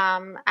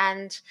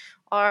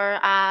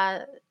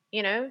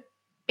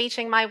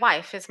 beating my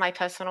wife is my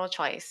personal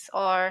choice.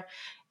 Or,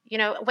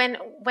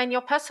 when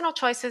your personal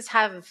choices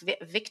have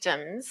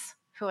victims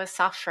who are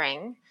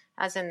suffering,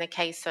 as in the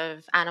case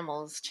of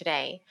animals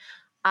today,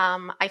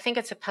 I think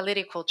it's a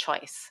political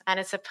choice and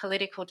it's a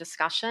political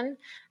discussion.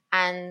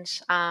 And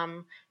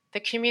the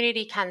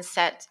community can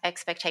set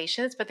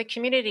expectations, but the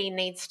community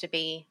needs to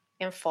be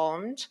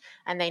informed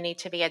and they need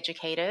to be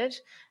educated.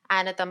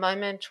 And at the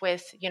moment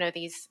with,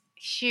 these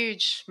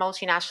huge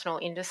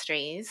multinational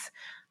industries,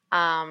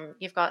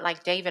 you've got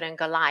like David and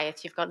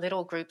Goliath, you've got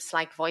little groups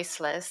like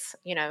Voiceless,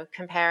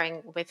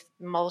 comparing with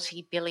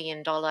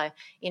multi-billion-dollar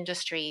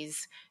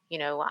industries,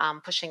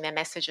 pushing their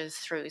messages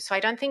through. So I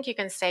don't think you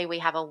can say we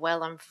have a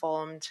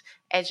well-informed,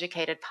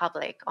 educated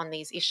public on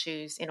these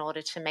issues in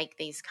order to make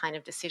these kind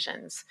of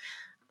decisions.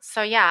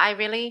 So yeah, I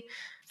really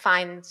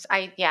find,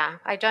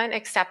 I don't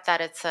accept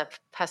that it's a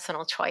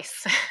personal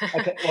choice.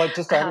 Okay, well,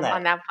 just on that.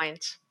 On that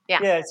point. Yeah.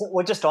 Yeah,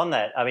 well, just on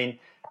that, I mean,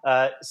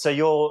 so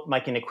you're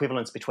making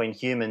equivalence between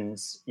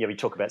humans. We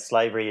talk about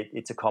slavery.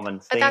 It's a common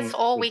theme. But that's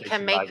all we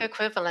can make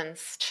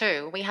equivalence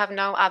to. We have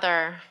no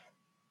other,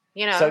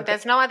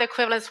 there's no other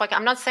equivalence.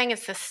 I'm not saying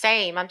it's the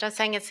same. I'm just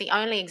saying it's the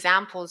only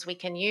examples we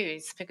can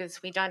use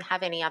because we don't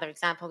have any other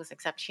examples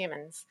except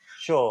humans.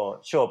 Sure.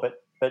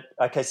 But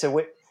okay,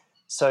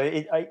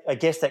 I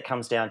guess that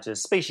comes down to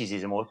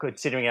speciesism, or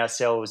considering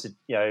ourselves,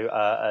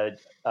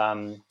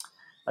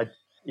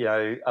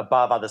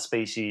 above other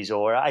species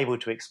or able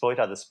to exploit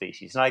other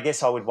species. And I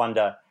guess I would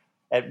wonder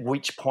at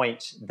which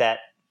point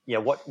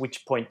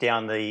which point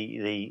down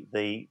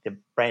the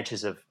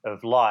branches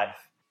of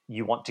life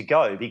you want to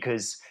go,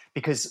 because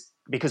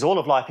all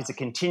of life is a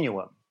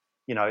continuum.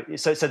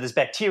 So there's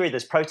bacteria,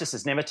 there's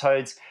protists,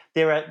 nematodes.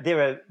 There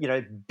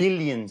are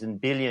billions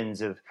and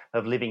billions of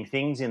living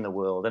things in the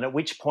world. And at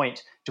which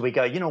point do we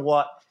go, you know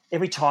what?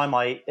 Every time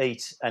I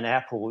eat an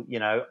apple,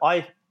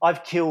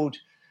 I've killed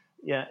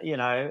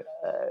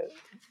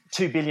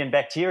 2 billion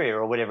bacteria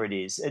or whatever it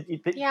is.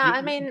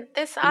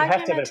 This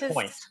argument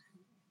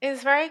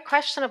is very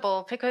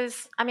questionable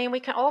because, we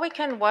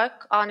can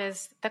work on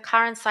is the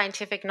current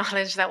scientific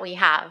knowledge that we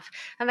have.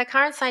 And the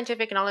current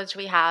scientific knowledge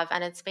we have,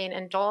 and it's been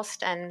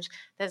endorsed, and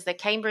there's the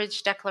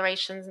Cambridge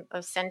Declaration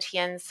of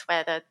Sentience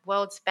where the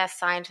world's best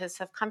scientists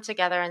have come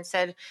together and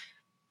said,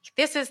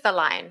 this is the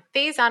line.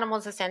 These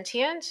animals are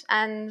sentient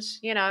and,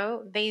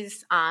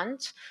 these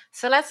aren't.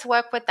 So let's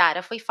work with that.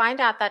 If we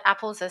find out that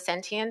apples are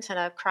sentient and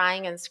are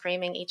crying and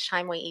screaming each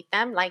time we eat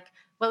them,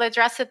 we'll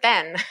address it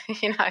then,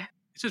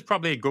 This is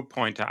probably a good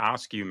point to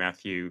ask you,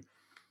 Matthew,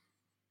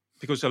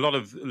 because a lot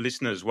of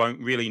listeners won't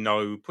really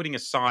know, putting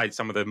aside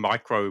some of the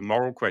micro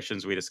moral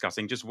questions we're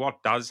discussing, just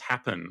what does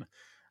happen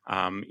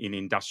in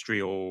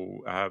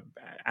industrial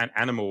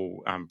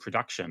animal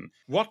production.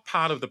 What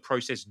part of the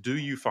process do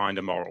you find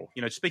immoral?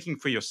 Speaking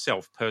for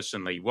yourself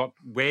personally,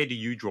 where do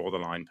you draw the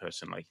line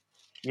personally?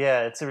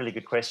 Yeah, it's a really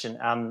good question.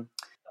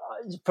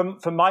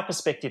 From my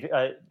perspective,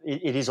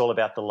 it is all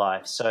about the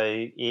life.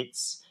 So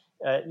it's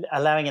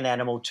allowing an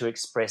animal to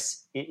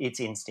express its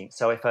instinct.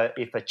 So if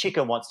a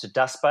chicken wants to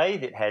dust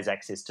bathe, it has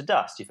access to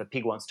dust. If a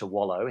pig wants to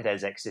wallow, it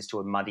has access to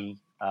a muddy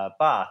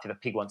bath. If a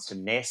pig wants to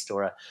nest,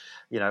 or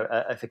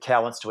if a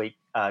cow wants to eat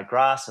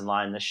grass and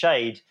lie in the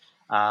shade,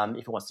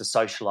 if it wants to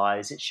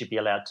socialise, it should be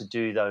allowed to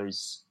do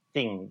those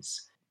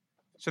things.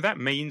 So that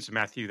means,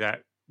 Matthew,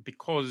 that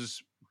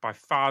because by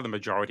far the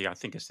majority, I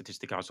think a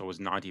statistic I saw was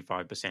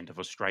 95% of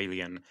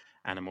Australian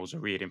animals are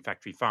reared in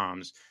factory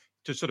farms.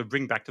 To sort of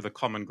bring back to the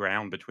common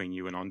ground between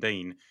you and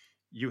Ondine,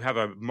 you have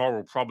a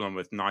moral problem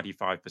with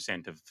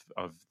 95%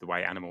 of the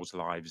way animals'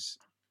 lives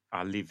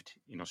are lived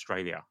in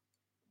Australia.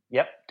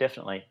 Yep,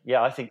 definitely.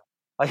 Yeah, I think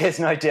there's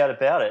no doubt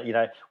about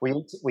it.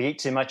 We eat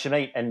too much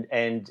meat,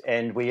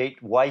 and we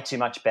eat way too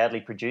much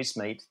badly produced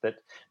meat that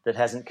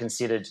hasn't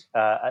considered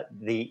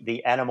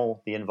the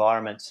animal, the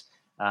environment,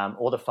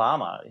 or the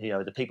farmer.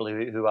 The people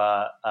who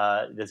are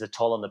there's a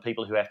toll on the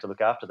people who have to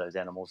look after those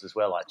animals as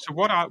well. So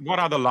what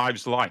are the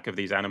lives like of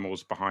these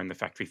animals behind the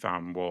factory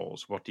farm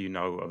walls? What do you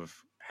know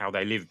of how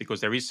they live?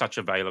 Because there is such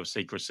a veil of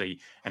secrecy,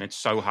 and it's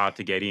so hard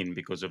to get in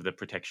because of the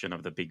protection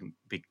of the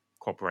big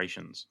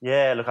corporations.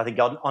 Yeah, look, I think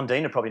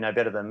Ondine would probably know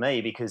better than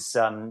me because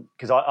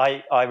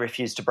I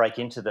refused to break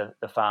into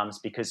the farms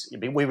because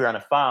we were on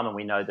a farm, and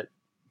we know that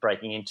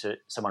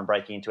someone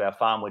breaking into our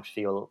farm would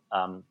feel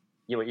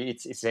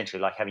it's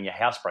essentially like having your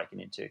house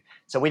breaking into.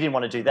 So we didn't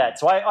want to do that.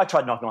 So I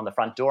tried knocking on the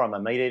front door. I'm a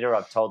meat eater.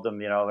 I've told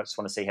them, I just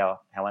want to see how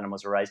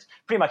animals are raised.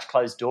 Pretty much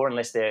closed door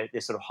unless they're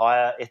sort of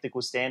higher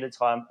ethical standards,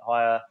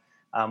 higher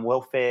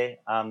welfare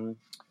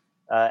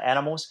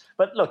animals.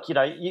 But look,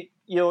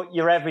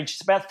 your average,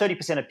 it's about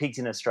 30% of pigs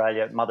in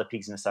Australia, mother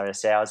pigs in Australia,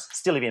 sows,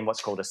 still live in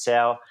what's called a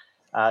sow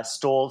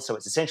stall. So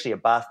it's essentially a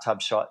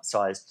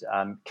bathtub-sized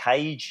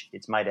cage.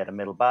 It's made out of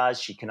metal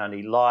bars. She can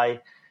only lie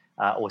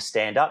or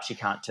stand up. She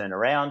can't turn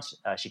around.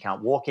 She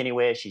can't walk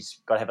anywhere. She's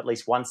got to have at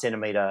least 1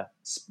 centimetre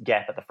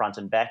gap at the front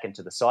and back and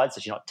to the side, so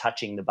she's not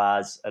touching the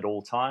bars at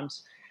all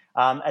times.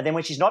 And then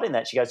when she's not in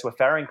that, she goes to a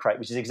farrowing crate,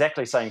 which is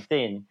exactly the same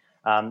thing,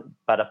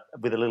 but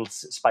with a little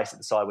space at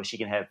the side where she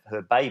can have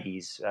her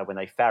babies, when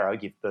they farrow,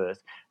 give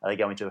birth, they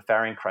go into a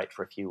farrowing crate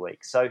for a few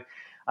weeks. So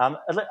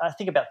I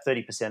think about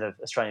 30% of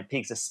Australian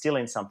pigs are still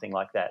in something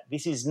like that.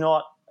 This is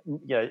not,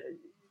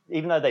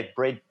 even though they've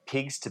bred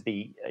pigs to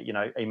be,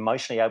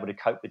 emotionally able to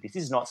cope with this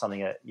is not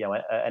something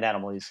an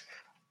animal is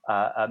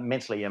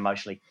mentally,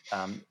 emotionally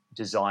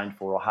designed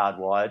for or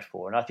hardwired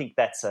for. And I think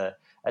it's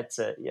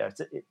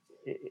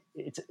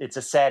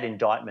a sad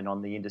indictment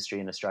on the industry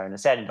in Australia, and a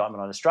sad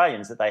indictment on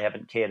Australians that they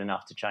haven't cared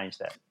enough to change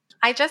that.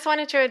 I just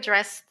wanted to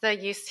address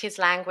his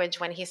language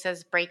when he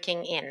says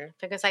breaking in,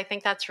 because I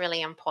think that's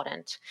really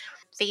important.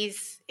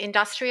 These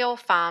industrial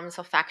farms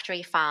or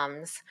factory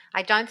farms,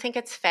 I don't think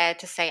it's fair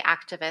to say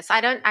activists.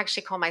 I don't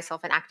actually call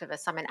myself an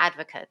activist. I'm an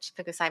advocate,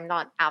 because I'm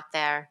not out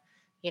there,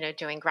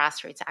 doing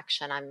grassroots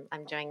action.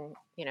 I'm doing,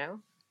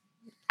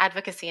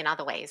 advocacy in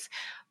other ways.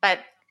 But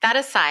that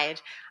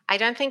aside, I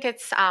don't think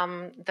it's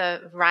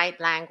the right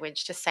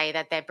language to say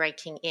that they're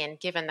breaking in,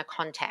 given the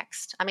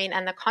context. And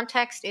the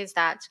context is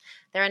that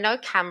there are no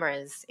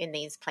cameras in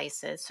these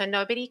places, so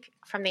nobody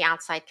from the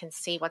outside can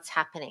see what's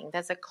happening.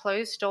 There's a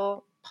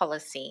closed-door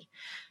policy.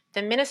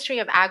 The Ministry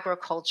of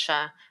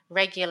Agriculture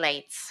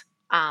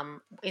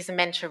is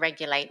meant to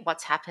regulate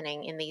what's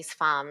happening in these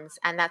farms,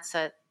 and that's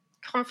a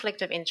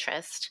conflict of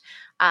interest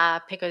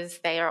because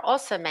they are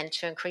also meant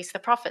to increase the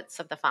profits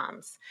of the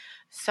farms.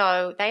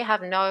 So they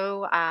have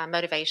no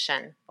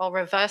motivation or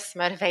reverse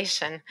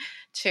motivation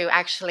to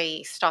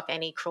actually stop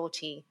any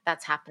cruelty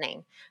that's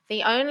happening.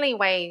 The only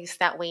ways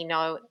that we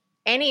know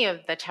any of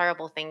the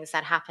terrible things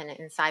that happen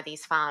inside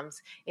these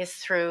farms is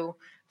through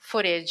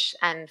footage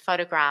and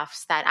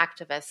photographs that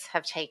activists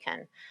have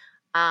taken.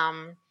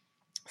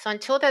 So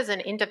until there's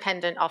an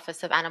independent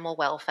Office of Animal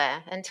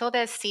Welfare, until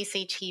there's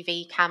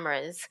CCTV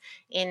cameras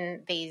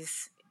in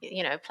these,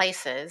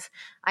 places,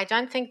 I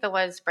don't think the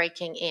words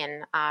breaking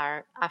in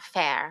are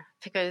fair,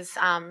 because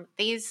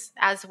these,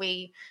 as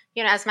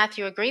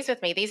Matthew agrees with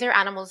me, these are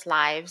animals'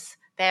 lives.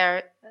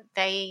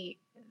 They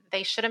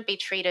shouldn't be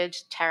treated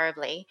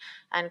terribly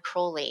and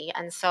cruelly,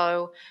 and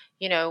so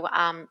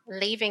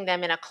leaving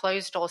them in a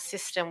closed-door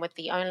system with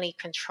the only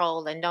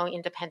control and no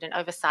independent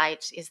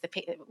oversight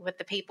with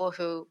the people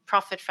who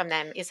profit from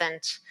them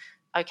isn't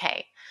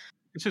okay.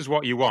 This is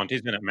what you want,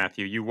 isn't it,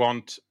 Matthew? You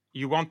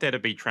want there to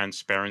be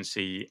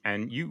transparency,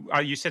 and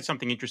you said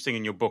something interesting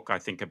in your book, I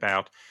think,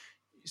 about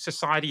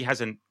society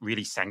hasn't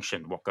really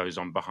sanctioned what goes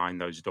on behind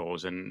those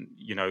doors, and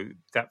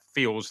that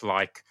feels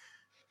like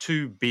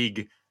too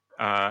big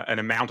an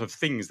amount of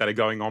things that are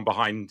going on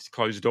behind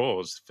closed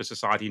doors for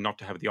society not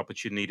to have the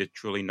opportunity to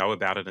truly know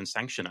about it and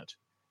sanction it.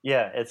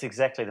 Yeah, it's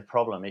exactly the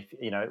problem. If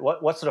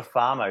what sort of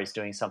farmer is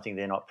doing something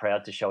they're not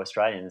proud to show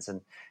Australians,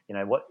 and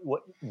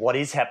what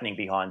is happening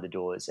behind the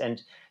doors,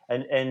 and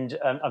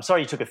I'm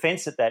sorry you took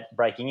offence at that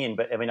breaking in,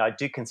 but I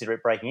do consider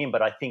it breaking in.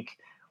 But I think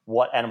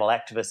what animal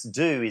activists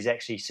do is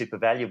actually super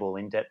valuable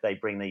in that they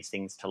bring these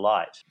things to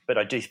light. But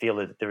I do feel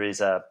that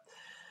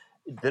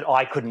that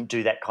I couldn't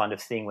do that kind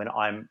of thing when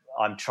I'm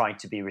trying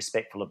to be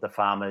respectful of the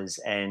farmers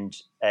and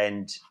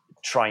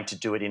trying to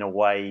do it in a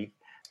way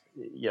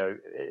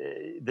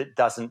that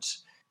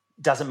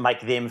doesn't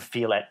make them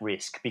feel at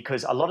risk,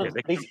 because a lot of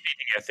they're competing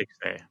ethics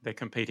there. They're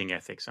competing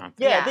ethics, aren't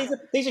they? Yeah,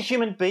 these are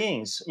human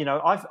beings.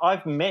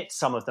 I've met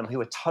some of them who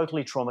are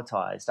totally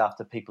traumatized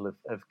after people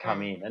have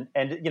come in,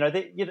 and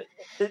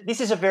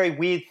this is a very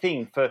weird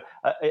thing for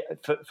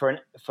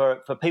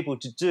people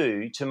to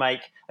do, to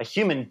make a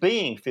human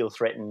being feel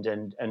threatened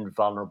and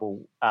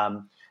vulnerable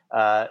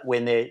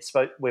when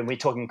we're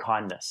talking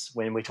kindness,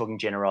 when we're talking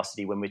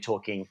generosity, when we're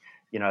talking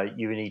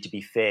you need to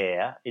be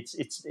fair.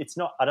 It's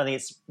not. I don't think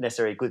it's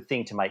necessarily a good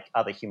thing to make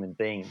other human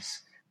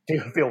beings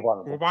feel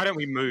vulnerable. Well, why don't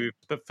we move?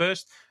 But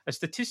first, a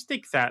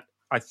statistic that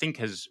I think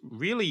has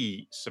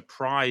really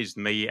surprised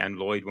me and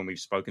Lloyd when we've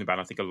spoken about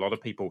it, I think a lot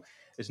of people,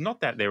 is not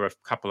that there are a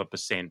couple of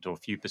percent or a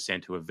few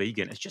percent who are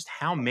vegan. It's just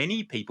how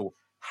many people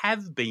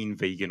have been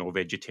vegan or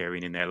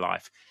vegetarian in their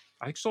life.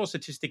 I saw a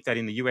statistic that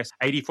in the US,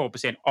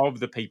 84% of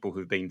the people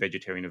who've been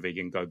vegetarian or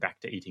vegan go back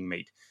to eating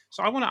meat.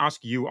 So I want to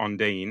ask you,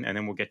 Ondine, and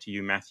then we'll get to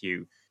you,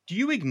 Matthew. Do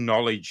you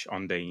acknowledge,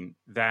 Ondine,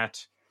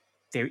 that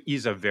there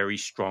is a very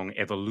strong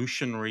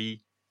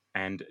evolutionary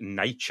and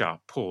nature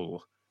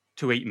pull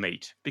to eat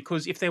meat?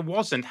 Because if there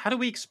wasn't, how do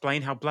we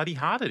explain how bloody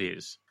hard it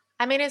is?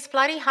 It's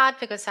bloody hard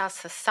because our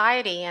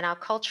society and our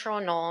cultural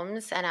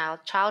norms and our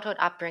childhood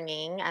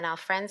upbringing and our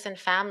friends and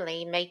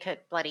family make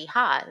it bloody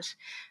hard.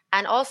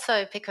 And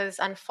also because,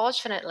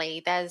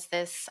 unfortunately, there's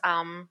this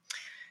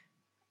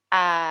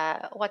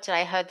what did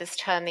I heard this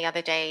term the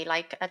other day,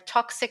 like a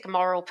toxic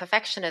moral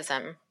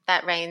perfectionism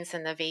that reigns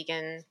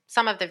in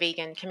some of the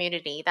vegan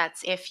community.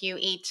 That's if you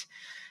eat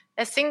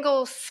a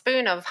single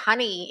spoon of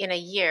honey in a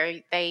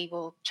year, they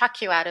will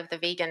chuck you out of the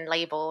vegan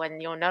label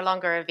and you're no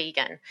longer a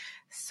vegan.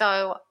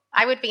 So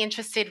I would be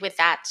interested with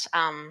that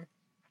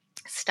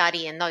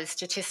study and those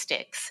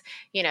statistics,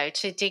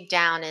 to dig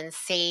down and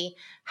see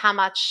how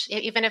much,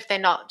 even if they're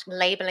not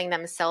labeling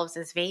themselves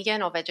as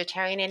vegan or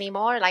vegetarian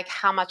anymore, like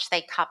how much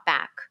they cut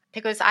back.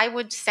 Because I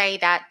would say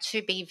that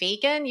to be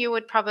vegan,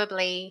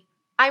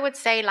 I would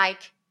say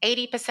like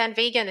 80%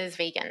 vegan is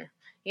vegan,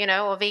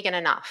 or vegan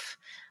enough.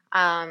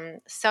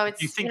 So it's.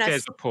 Do you think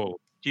there's a pull?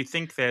 Do you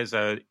think there's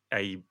a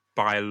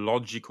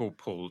biological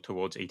pull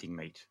towards eating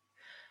meat?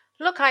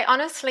 Look, I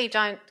honestly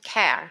don't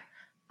care.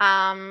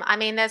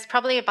 There's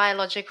probably a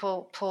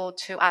biological pull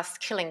to us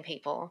killing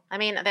people.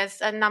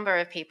 There's a number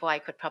of people I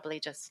could probably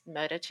just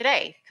murder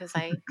today because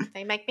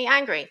they make me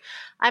angry.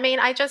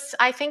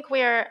 I think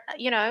we're,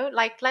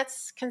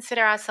 let's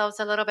consider ourselves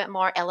a little bit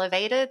more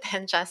elevated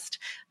than just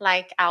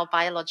like our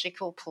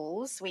biological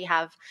pulls. We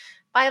have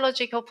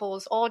biological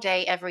pulls all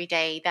day, every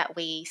day that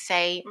we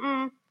say,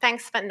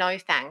 thanks, but no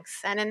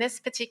thanks. And in this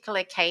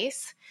particular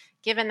case,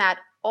 given that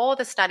all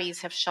the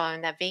studies have shown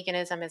that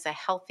veganism is a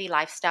healthy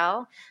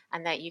lifestyle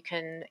and that you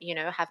can,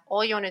 have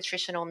all your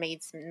nutritional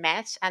needs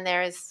met, and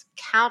there is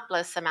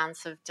countless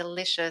amounts of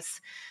delicious,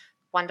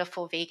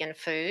 wonderful vegan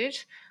food,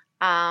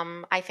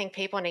 I think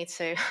people need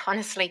to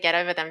honestly get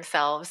over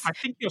themselves. I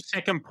think your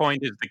second point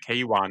is the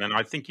key one, and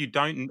I think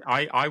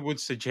I would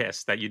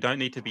suggest that you don't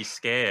need to be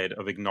scared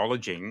of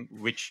acknowledging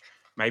which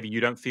maybe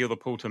you don't feel the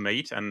pull to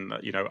meat, and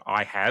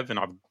I have, and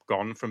I've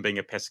gone from being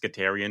a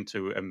pescatarian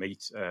to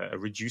a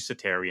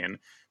reducitarian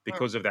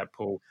because of that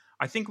pull.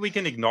 I think we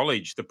can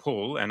acknowledge the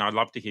pull, and I'd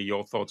love to hear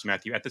your thoughts,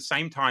 Matthew, at the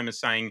same time as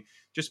saying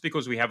just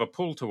because we have a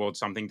pull towards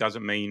something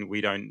doesn't mean we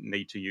don't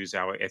need to use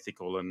our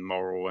ethical and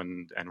moral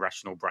and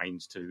rational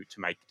brains to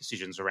make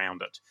decisions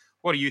around it.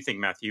 What do you think,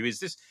 Matthew?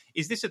 Is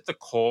this at the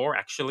core,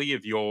 actually,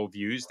 of your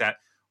views that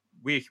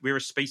we're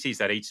a species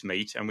that eats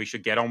meat and we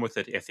should get on with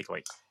it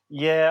ethically?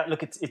 Yeah,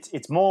 look,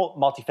 it's more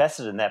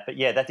multifaceted than that, but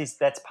yeah,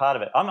 that's part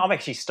of it. I'm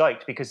actually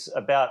stoked because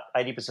about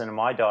 80% of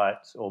my diet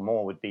or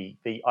more would be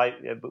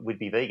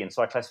vegan,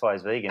 so I classify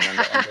as vegan.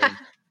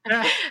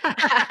 I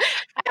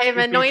am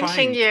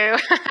anointing you.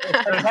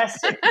 It's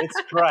fantastic.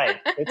 It's great.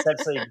 It's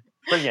absolutely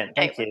brilliant.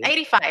 Thank you.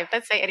 85.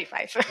 Let's say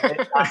 85.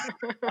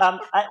 Come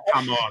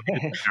on,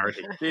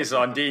 Yes,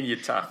 Ondine, you're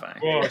tough,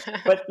 eh?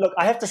 But look,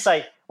 I have to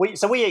say, we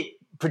eat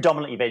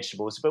predominantly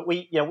vegetables, but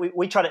we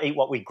try to eat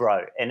what we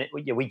grow, and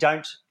we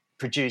don't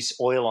produce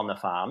oil on the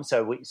farm.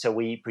 So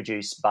we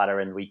produce butter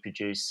and we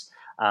produce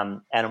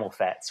animal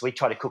fats. We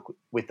try to cook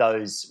with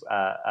those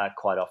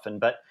quite often,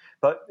 but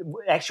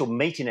actual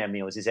meat in our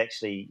meals is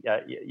actually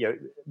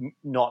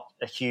not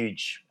a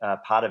huge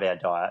part of our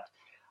diet.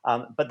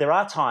 But there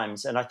are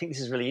times, and I think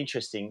this is really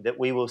interesting, that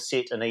we will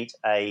sit and eat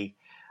say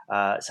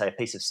a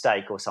piece of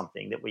steak or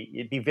something.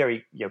 It'd be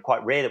very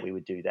quite rare that we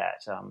would do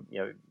that.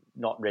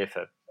 Not rare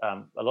for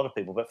a lot of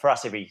people, but for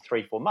us, every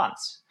 3-4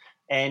 months,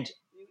 and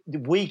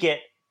we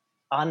get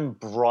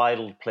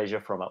unbridled pleasure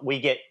from it.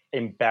 We get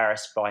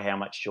embarrassed by how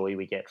much joy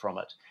we get from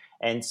it.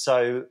 And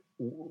so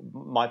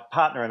my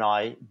partner and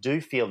I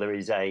do feel there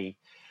is a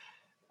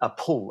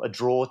pull, a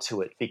draw to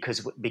it,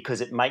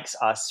 because it makes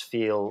us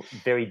feel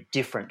very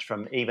different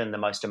from even the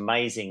most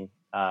amazing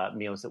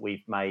meals that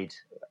we've made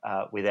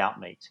without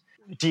meat.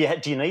 Do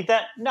you need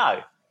that? No.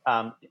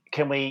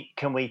 Can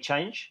we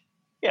change?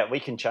 Yeah, we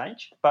can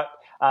change. But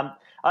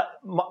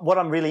what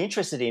I'm really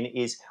interested in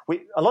is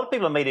a lot of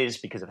people are meat eaters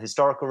because of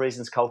historical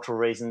reasons, cultural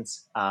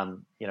reasons,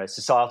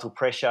 societal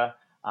pressure,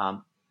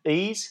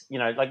 ease.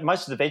 Like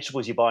most of the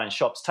vegetables you buy in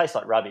shops taste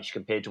like rubbish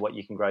compared to what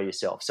you can grow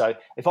yourself. So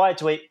if I had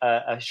to eat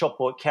a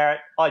shop-bought carrot,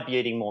 I'd be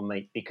eating more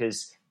meat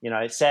because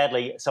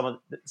sadly, some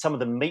of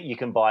the meat you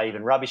can buy,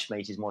 even rubbish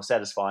meat, is more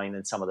satisfying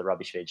than some of the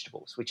rubbish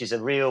vegetables, which is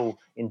a real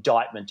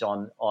indictment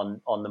on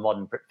the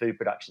modern food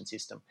production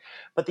system.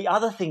 But the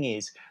other thing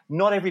is,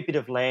 not every bit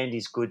of land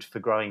is good for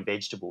growing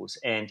vegetables.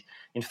 And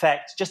in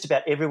fact, just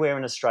about everywhere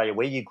in Australia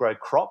where you grow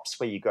crops,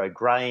 where you grow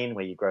grain,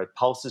 where you grow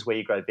pulses, where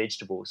you grow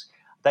vegetables,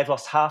 they've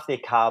lost half their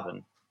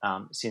carbon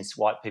since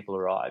white people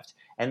arrived.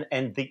 And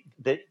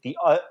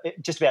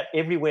just about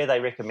everywhere they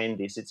recommend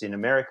this, it's in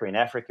America, in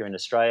Africa, in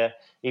Australia,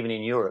 even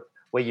in Europe,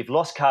 where you've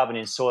lost carbon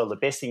in soil, the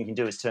best thing you can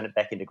do is turn it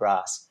back into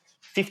grass.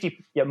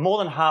 More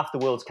than half the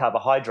world's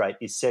carbohydrate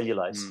is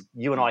cellulose.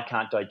 You and I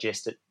can't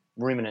digest it.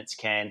 Ruminants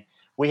can.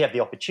 We have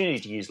the opportunity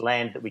to use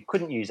land that we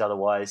couldn't use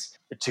otherwise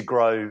to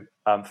grow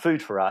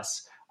food for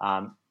us.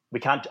 We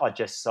can't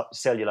digest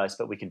cellulose,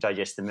 but we can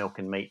digest the milk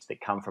and meat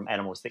that come from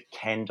animals that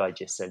can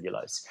digest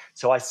cellulose.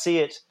 So I see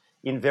it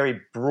in very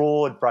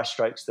broad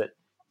brushstrokes that,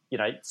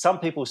 some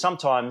people,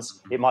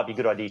 sometimes it might be a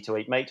good idea to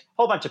eat meat. A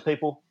whole bunch of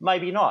people,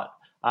 maybe not.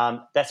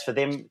 That's for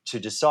them to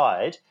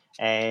decide.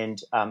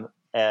 And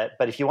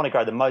but if you want to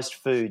grow the most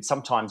food,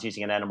 sometimes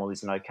using an animal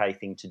is an okay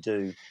thing to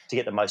do to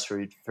get the most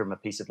food from a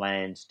piece of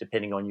land,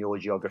 depending on your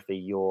geography,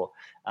 your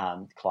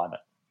climate.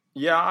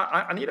 Yeah,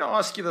 I need to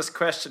ask you this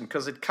question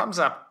because it comes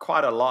up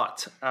quite a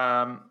lot.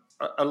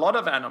 A lot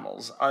of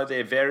animals owe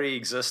their very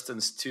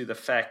existence to the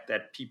fact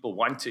that people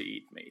want to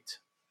eat meat.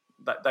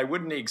 But they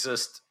wouldn't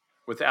exist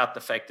without the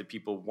fact that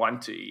people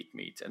want to eat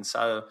meat. And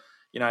so,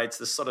 it's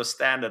the sort of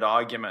standard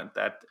argument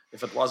that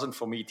if it wasn't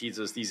for meat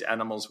eaters, these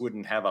animals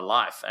wouldn't have a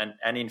life.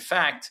 And in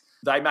fact,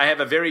 they may have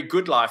a very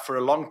good life for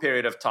a long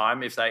period of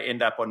time if they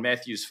end up on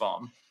Matthew's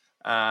farm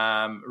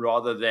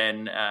rather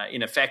than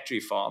in a factory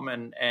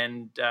farm.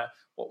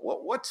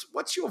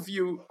 What's your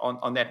view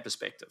on that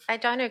perspective? I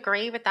don't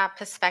agree with that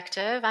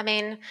perspective. I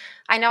mean,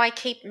 I know I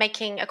keep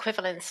making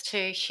equivalents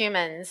to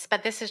humans,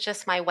 but this is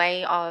just my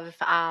way of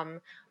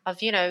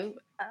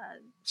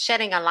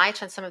shedding a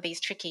light on some of these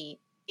tricky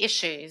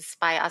issues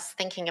by us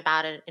thinking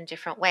about it in a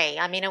different way.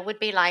 I mean, it would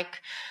be like,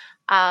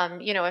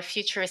 a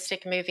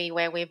futuristic movie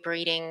where we're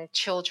breeding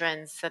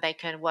children so they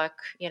can work,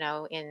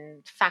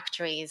 in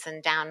factories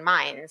and down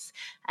mines.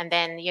 And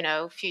then,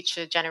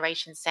 future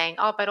generations saying,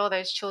 oh, but all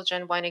those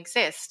children won't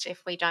exist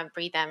if we don't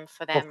breed them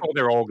for them. Or for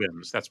their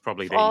organs. That's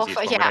probably the easiest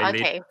one. Yeah,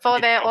 okay. For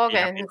their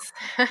organs.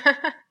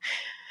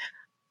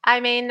 I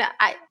mean,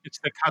 it's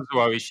the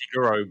Kazuo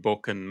Ishiguro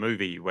book and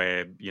movie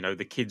where,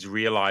 the kids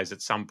realize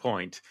at some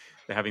point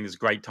they're having this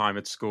great time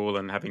at school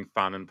and having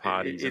fun and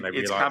parties. And they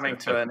realize it's coming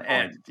to an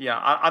end. Yeah,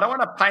 I don't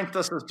want to paint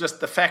this as just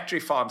the factory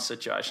farm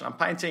situation. I'm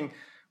painting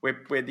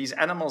where these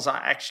animals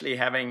are actually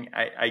having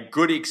a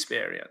good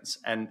experience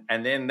and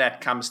then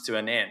that comes to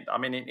an end. I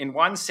mean, in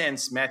one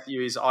sense,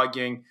 Matthew is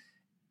arguing,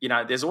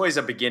 there's always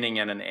a beginning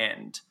and an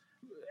end.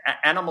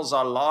 Animals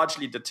are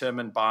largely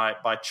determined by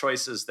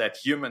choices that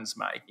humans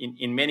make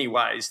in many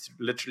ways,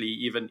 literally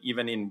even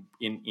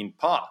in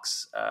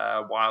parks,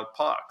 wild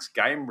parks,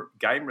 game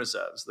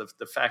reserves.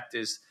 The fact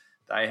is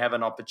they have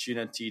an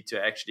opportunity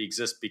to actually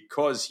exist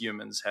because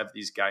humans have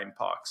these game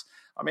parks.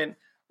 I mean,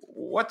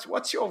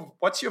 what's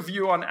your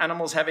view on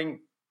animals having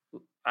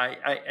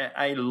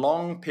a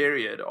long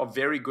period of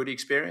very good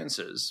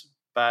experiences,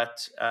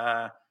 but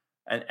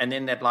and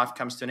then that life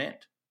comes to an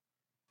end?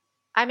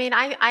 I mean,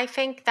 I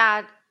think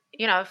that,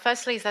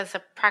 firstly, there's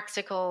a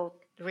practical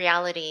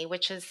reality,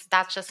 which is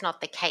that's just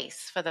not the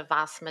case for the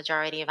vast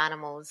majority of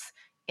animals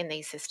in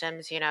these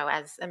systems.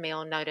 As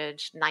Emil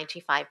noted,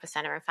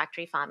 95% are in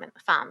factory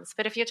farms.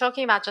 But if you're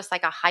talking about just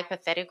like a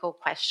hypothetical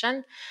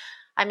question,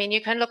 I mean,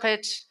 you can look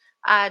at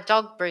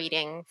dog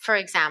breeding, for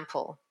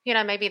example.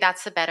 Maybe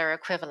that's a better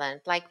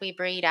equivalent. Like we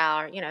breed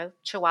our,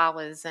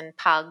 chihuahuas and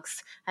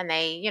pugs, and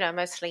they,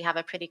 mostly have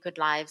a pretty good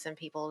lives in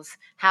people's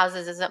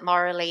houses. Is it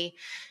morally,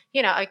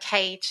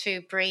 okay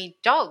to breed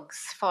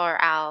dogs for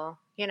our,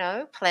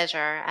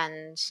 pleasure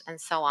and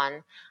so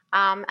on?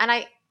 And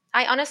I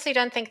honestly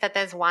don't think that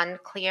there's one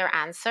clear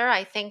answer.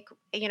 I think,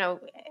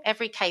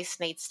 every case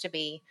needs to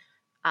be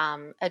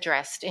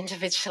addressed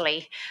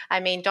individually.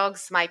 I mean,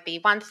 dogs might be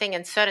one thing.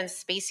 In certain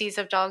species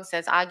of dogs,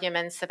 there's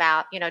arguments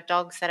about,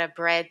 dogs that are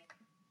bred,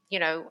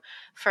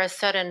 for a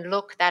certain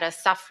look that are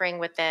suffering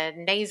with their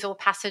nasal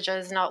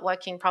passages not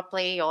working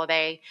properly, or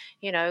they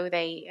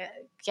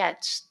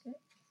get,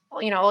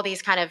 all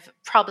these kind of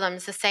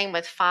problems. The same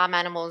with farm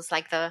animals,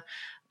 like the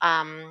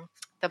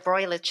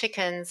broiler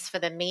chickens for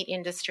the meat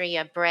industry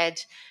are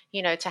bred,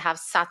 to have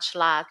such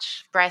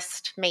large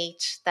breast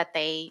meat that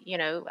they,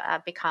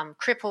 become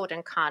crippled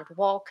and can't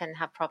walk and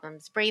have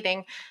problems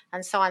breathing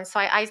and so on. So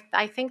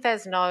I think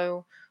there's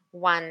no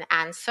one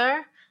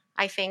answer.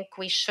 I think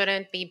we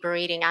shouldn't be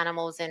breeding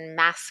animals in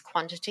mass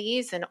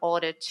quantities in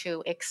order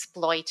to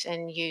exploit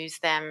and use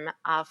them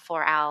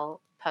for our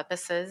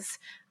purposes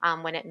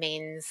when it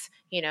means,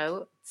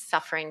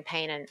 suffering,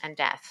 pain and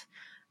death.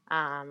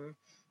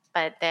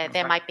 But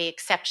there might be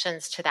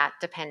exceptions to that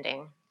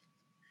depending.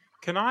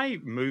 Can I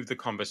move the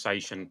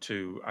conversation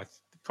to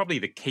probably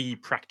the key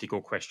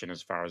practical question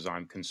as far as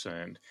I'm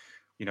concerned?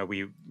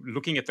 We're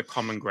looking at the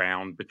common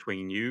ground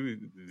between you.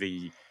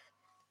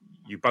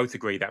 You both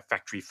agree that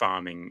factory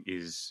farming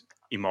is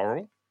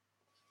immoral.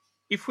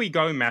 If we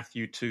go,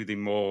 Matthew, to the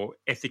more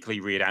ethically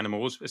reared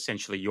animals,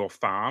 essentially your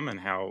farm and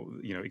how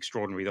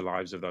extraordinary the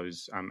lives of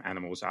those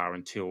animals are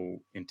until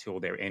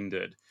they're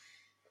ended,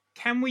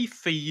 can we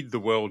feed the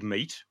world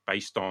meat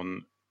based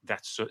on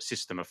that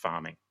system of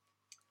farming?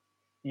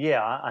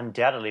 Yeah,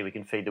 undoubtedly we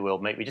can feed the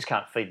world meat. We just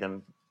can't feed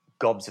them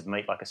gobs of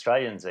meat like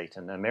Australians eat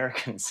and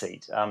Americans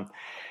eat.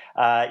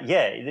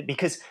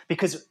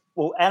 Because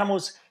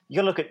animals, you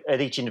got to look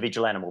at each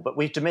individual animal, but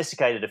we've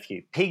domesticated a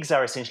few. Pigs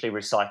are essentially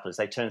recyclers.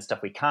 They turn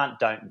stuff we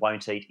can't,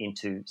 won't eat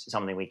into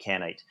something we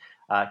can eat.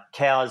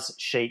 Cows,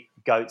 sheep,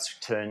 goats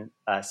turn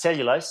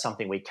cellulose,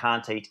 something we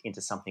can't eat,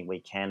 into something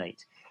we can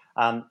eat.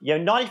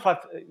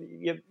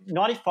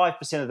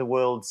 95% of the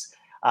world's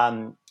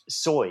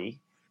soy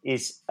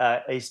is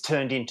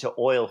turned into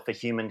oil for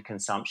human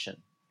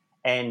consumption,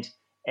 and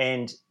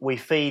we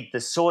feed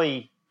the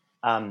soy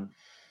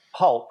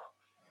pulp,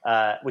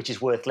 which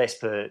is worth less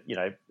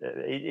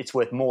it's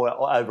worth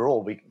more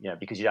overall,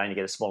 because you only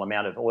get a small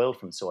amount of oil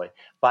from soy,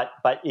 but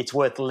it's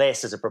worth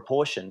less as a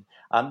proportion.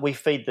 We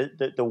feed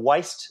the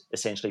waste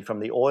essentially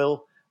from the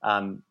oil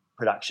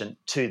production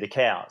to the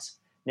cows.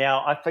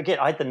 Now, I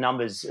forget, I had the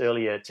numbers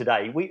earlier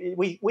today.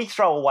 We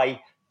throw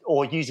away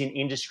or use in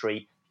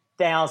industry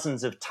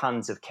thousands of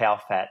tons of cow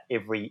fat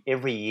every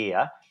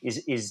year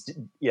is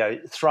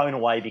thrown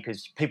away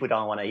because people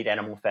don't want to eat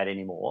animal fat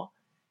anymore.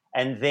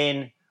 And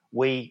then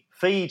we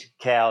feed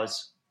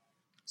cows,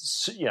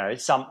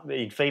 some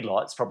in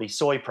feedlots, probably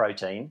soy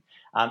protein,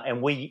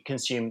 and we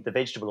consume the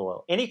vegetable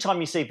oil. Anytime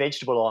you see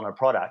vegetable oil on a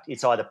product,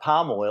 it's either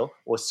palm oil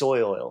or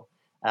soy oil.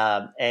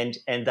 And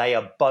they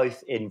are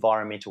both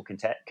environmental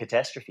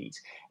catastrophes.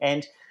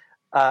 And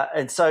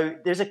so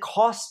there's a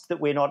cost that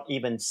we're not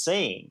even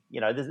seeing.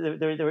 But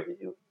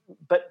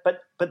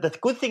the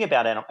good thing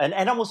about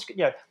animals,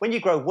 when you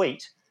grow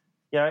wheat,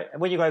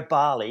 when you grow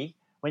barley,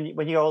 when you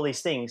grow all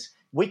these things,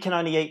 we can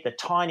only eat the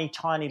tiny,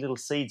 tiny little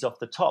seeds off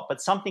the top,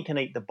 but something can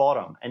eat the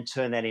bottom and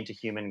turn that into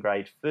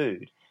human-grade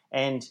food.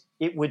 And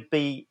it would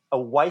be a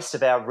waste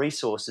of our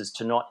resources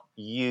to not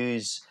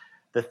use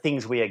the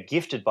things we are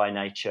gifted by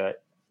nature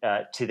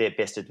to their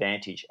best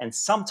advantage. And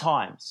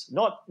sometimes,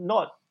 not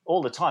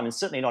all the time, and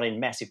certainly not in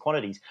massive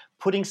quantities,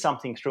 putting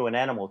something through an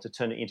animal to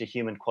turn it into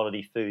human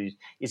quality food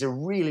is a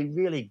really,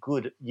 really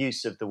good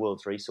use of the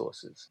world's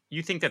resources.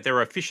 You think that there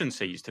are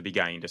efficiencies to be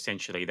gained,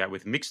 essentially, that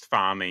with mixed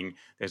farming,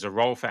 there's a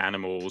role for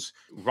animals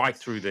right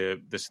through the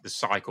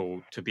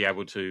cycle to be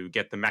able to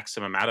get the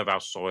maximum out of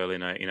our soil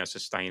in a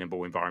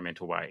sustainable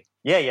environmental way.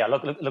 Yeah.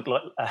 Look.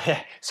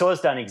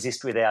 Soils don't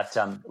exist without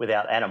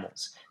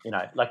animals.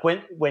 Like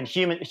when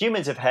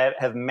humans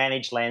have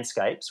managed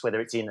landscapes,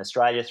 whether it's in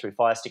Australia through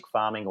fire stick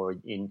farming or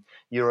in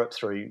Europe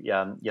through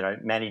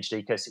managed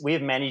ecosystems. We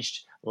have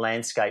managed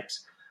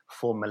landscapes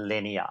for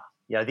millennia.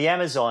 The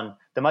Amazon,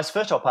 the most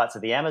fertile parts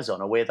of the Amazon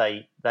are where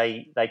they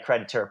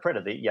created terra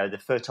preta, the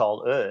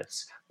fertile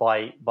earths,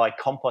 by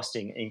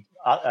composting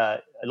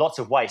lots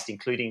of waste,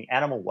 including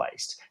animal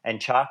waste and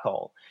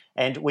charcoal.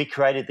 And we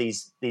created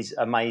these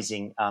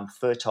amazing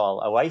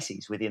fertile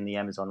oases within the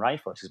Amazon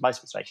rainforest, because most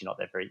of it's actually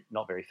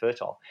not very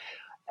fertile.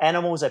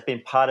 Animals have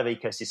been part of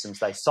ecosystems.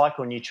 They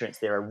cycle nutrients.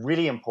 They're a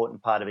really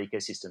important part of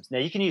ecosystems. Now,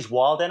 you can use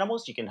wild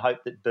animals. You can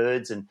hope that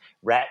birds and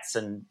rats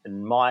and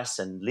mice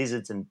and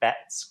lizards and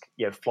bats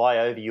fly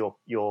over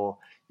your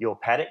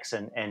paddocks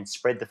and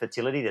spread the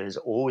fertility that has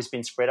always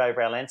been spread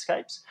over our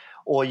landscapes.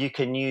 Or you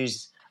can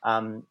use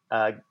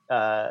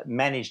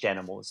managed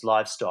animals,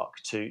 livestock,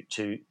 to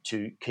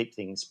keep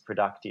things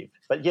productive.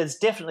 But yes,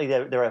 definitely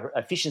there are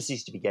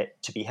efficiencies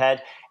to be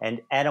had,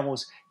 and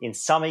animals in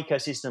some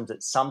ecosystems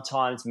that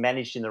sometimes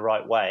managed in the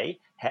right way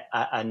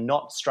are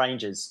not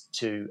strangers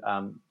to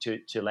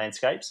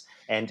landscapes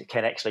and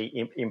can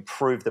actually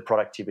improve the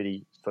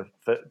productivity to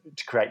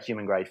create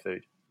human grade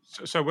food.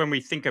 So when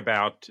we think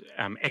about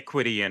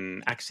equity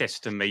and access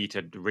to meat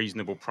at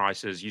reasonable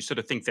prices, you sort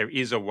of think there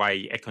is a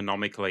way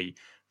economically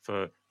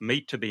for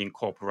meat to be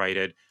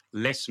incorporated,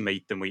 less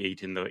meat than we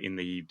eat in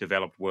the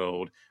developed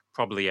world,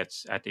 probably at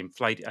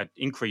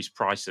increased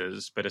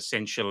prices, but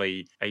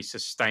essentially a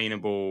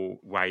sustainable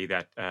way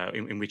that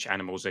in which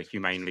animals are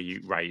humanely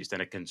raised,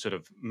 and it can sort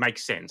of make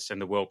sense,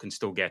 and the world can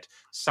still get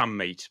some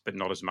meat, but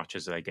not as much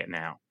as they get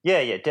now.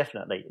 Yeah,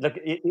 definitely. Look,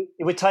 it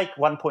would take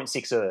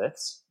 1.6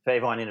 Earths for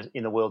everyone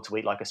in the world to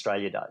eat like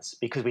Australia does,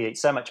 because we eat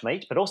so much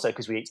meat, but also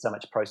because we eat so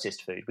much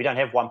processed food. We don't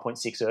have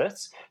 1.6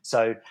 Earths,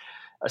 so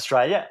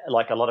Australia,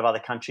 like a lot of other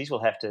countries,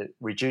 will have to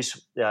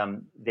reduce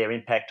their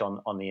impact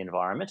on the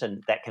environment,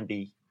 and that can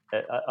be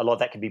a lot of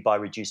that can be by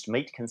reduced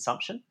meat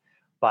consumption.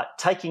 But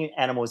taking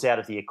animals out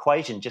of the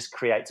equation just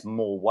creates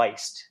more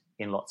waste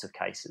in lots of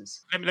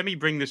cases. Let me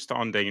bring this to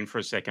Ondine for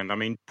a second. I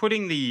mean,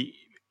 putting the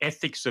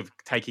ethics of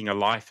taking a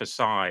life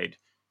aside,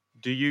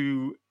 do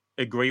you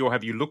agree, or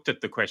have you looked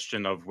at the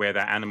question of whether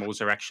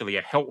animals are actually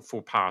a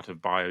helpful part of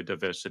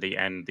biodiversity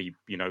and the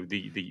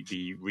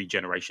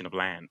regeneration of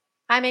land?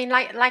 I mean,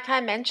 like I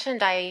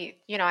mentioned, I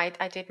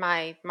did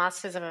my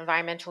Masters of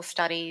Environmental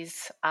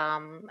Studies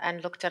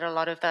and looked at a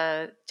lot of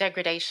the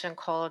degradation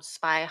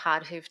caused by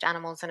hard-hoofed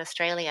animals in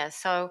Australia.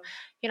 So,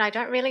 I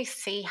don't really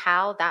see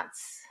how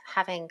that's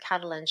having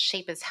cattle and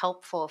sheep is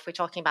helpful if we're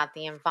talking about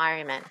the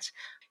environment.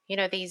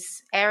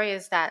 These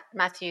areas that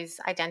Matthew's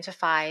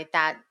identified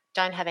that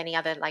don't have any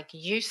other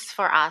use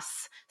for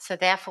us, so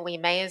therefore we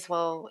may as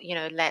well,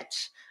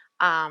 let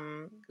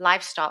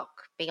livestock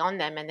be on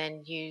them and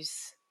then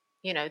use.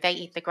 They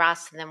eat the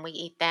grass and then we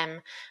eat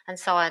them and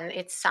so on.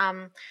 It's,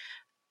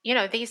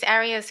 these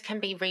areas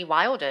can be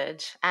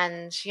rewilded,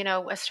 and,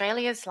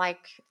 Australia's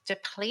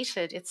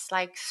depleted. It's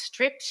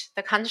stripped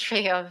the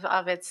country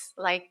of its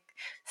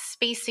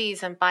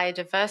species and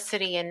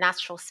biodiversity and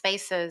natural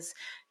spaces.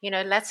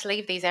 Let's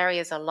leave these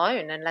areas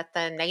alone and let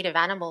the native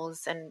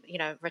animals and,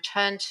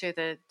 return to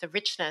the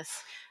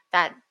richness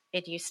that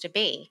it used to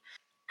be.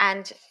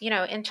 And,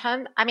 in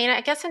terms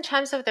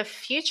of the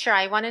future,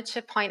 I wanted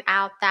to point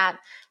out that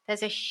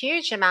there's a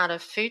huge amount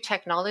of food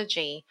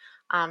technology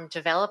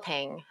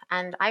developing,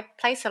 and I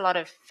place a lot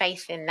of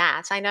faith in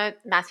that. I know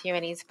Matthew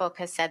in his book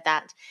has said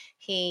that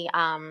he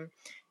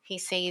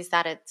sees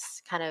that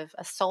it's kind of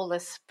a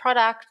soulless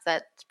product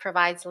that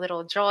provides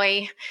little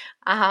joy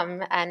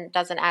and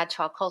doesn't add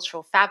to our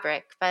cultural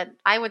fabric. But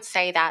I would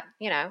say that,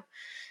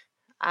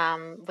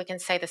 We can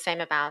say the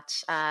same about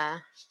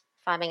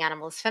farming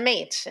animals for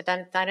meat.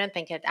 I don't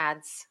think it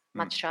adds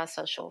much to our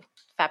social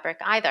fabric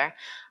either.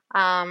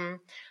 And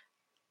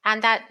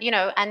that,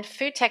 and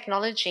food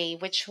technology,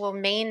 which will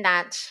mean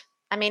that,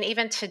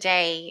 even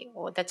today,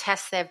 or the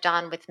tests they've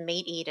done with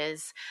meat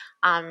eaters,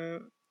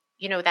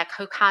 that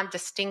who can't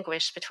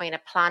distinguish between a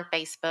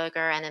plant-based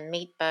burger and a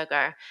meat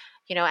burger,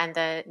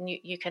 and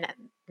you can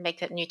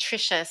make it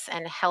nutritious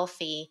and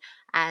healthy,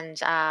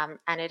 and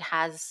it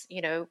has,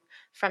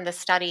 from the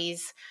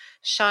studies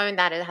shown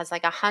that it has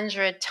like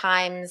 100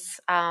 times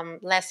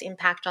less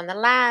impact on the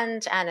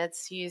land, and it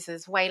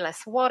uses way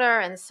less water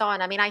and so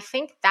on. I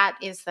think that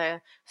is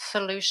the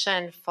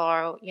solution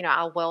for,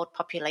 our world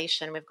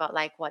population. We've got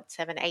like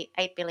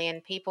 8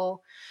 billion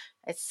people.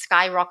 It's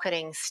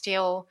skyrocketing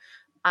still.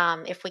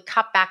 If we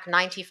cut back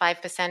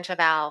 95% of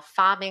our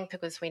farming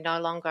because we're no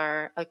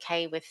longer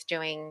okay with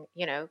doing,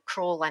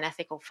 cruel and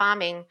unethical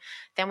farming,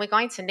 then we're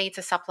going to need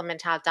to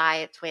supplement our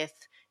diet with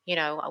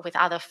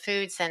other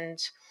foods. And,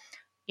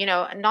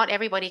 not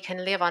everybody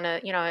can live on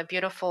a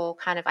beautiful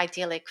kind of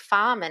idyllic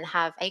farm and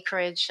have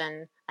acreage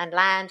and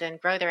land and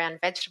grow their own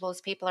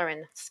vegetables. People are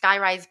in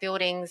sky-rise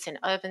buildings in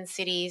urban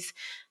cities,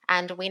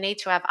 and we need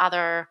to have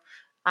other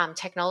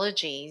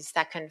technologies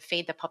that can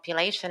feed the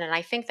population. And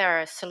I think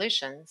there are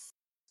solutions.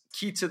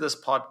 Key to this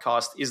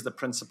podcast is the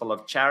principle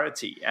of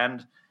charity.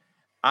 And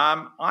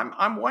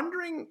I'm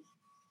wondering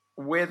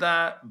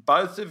whether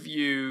both of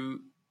you,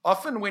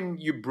 often when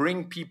you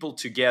bring people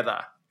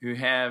together who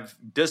have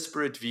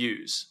disparate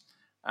views,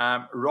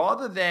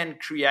 rather than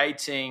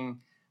creating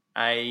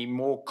a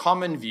more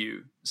common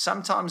view,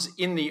 sometimes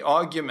in the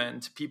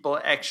argument, people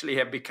actually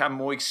have become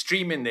more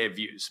extreme in their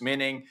views,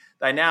 meaning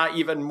they're now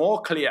even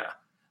more clear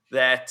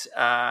that,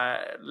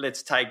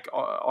 let's take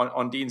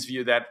on Dean's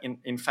view, that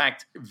in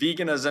fact,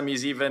 veganism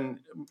is even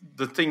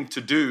the thing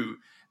to do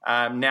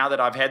now that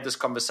I've had this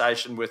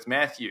conversation with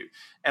Matthew.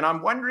 And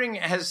I'm wondering,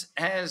 and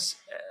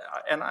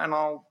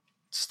I'll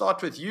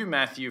start with you,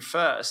 Matthew,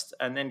 first,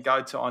 and then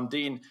go to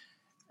Ondine.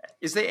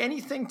 Is there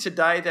anything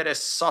today that has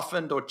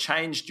softened or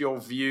changed your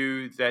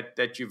view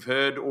that you've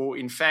heard, or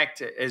in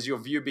fact, has your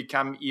view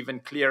become even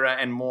clearer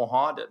and more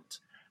hardened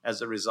as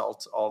a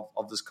result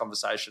of this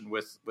conversation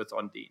with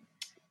Ondine?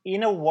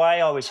 In a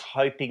way, I was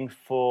hoping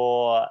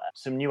for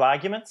some new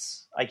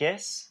arguments, I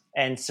guess,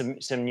 and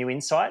some new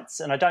insights.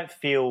 And I don't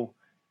feel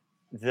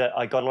that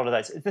I got a lot of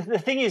those. The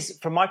thing is,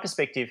 from my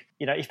perspective,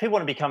 if people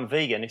want to become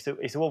vegan, if the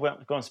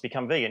world wants to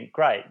become vegan,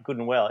 great, good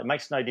and well. It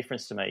makes no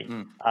difference to me.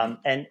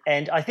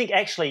 And I think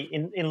actually,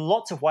 in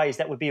lots of ways,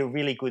 that would be a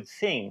really good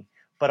thing.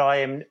 But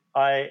I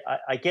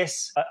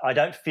guess I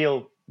don't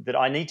feel that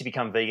I need to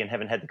become vegan.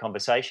 Haven't had the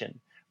conversation.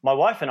 My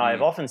wife and I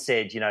have often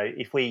said,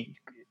 if we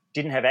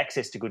didn't have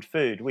access to good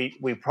food,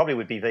 we probably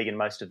would be vegan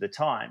most of the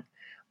time.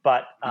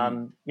 But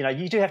you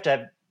need to have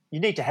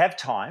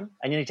time,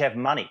 and you need to have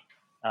money,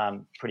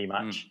 pretty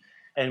much.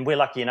 And we're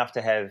lucky enough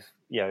to have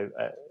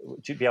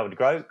to be able to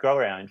grow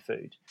our own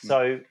food.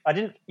 So I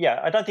don't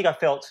think I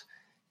felt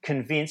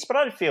convinced, but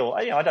I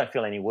don't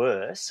feel any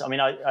worse.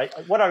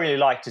 What I really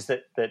liked is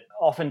that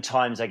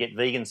oftentimes I get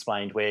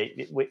vegan-splained where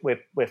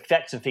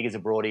facts and figures are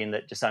brought in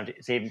that just don't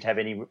seem to have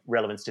any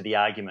relevance to the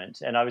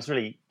argument. And I was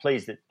really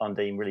pleased that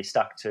Ondine really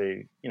stuck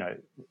to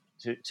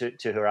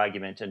to her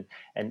argument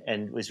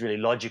and was really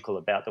logical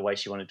about the way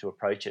she wanted to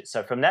approach it.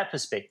 So from that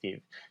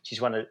perspective,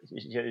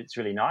 it's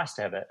really nice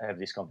to have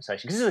this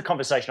conversation, because this is a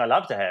conversation I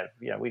love to have.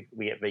 We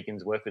get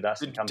vegans work with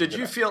us.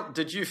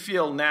 Did you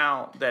feel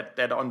now that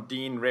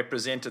Ondine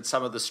represented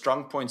some of the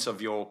strong points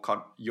of your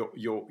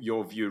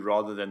view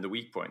rather than the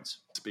weak points?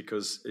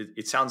 Because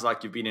it sounds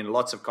like you've been in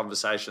lots of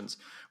conversations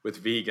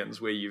with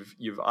vegans where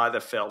you've either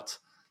felt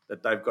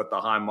that they've got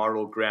the high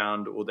moral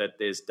ground, or that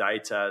there's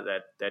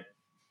data that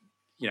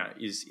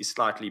is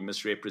slightly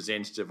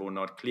misrepresentative or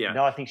not clear.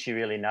 No, I think she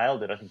really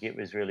nailed it. I think it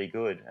was really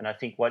good. And I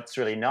think what's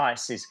really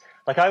nice is,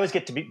 I always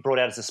get to be brought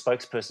out as a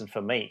spokesperson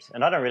for meat,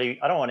 and I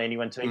don't want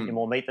anyone to eat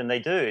more meat than they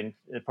do,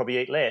 and probably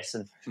eat less.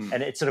 And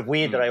it's sort of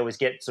weird that I always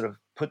get sort of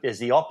put as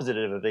the opposite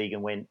of a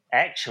vegan, when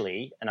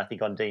actually, and I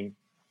think Ondine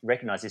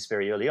recognised this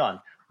very early on,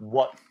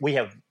 we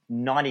have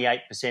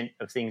 98%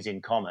 of things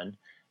in common,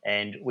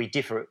 and we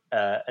differ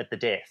at the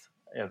death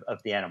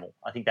of the animal.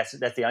 I think that's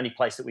the only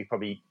place that we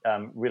probably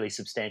really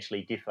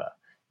substantially differ,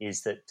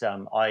 is that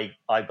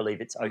I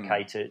believe it's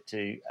okay to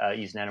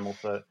use an animal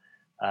for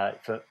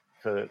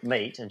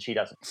meat, and she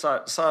doesn't.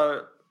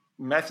 So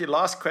Matthew,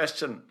 last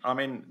question. I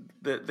mean,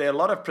 there are a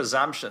lot of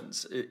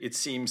presumptions, it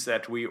seems,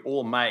 that we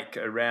all make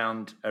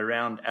around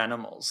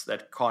animals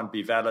that can't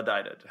be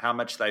validated. How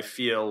much they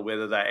feel,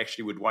 whether they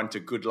actually would want a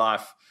good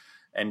life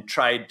and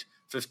trade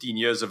 15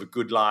 years of a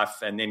good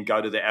life and then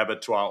go to the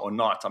abattoir or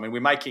not. I mean, we're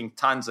making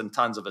tons and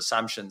tons of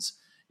assumptions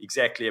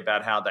exactly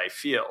about how they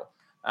feel.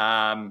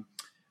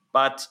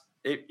 But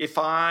if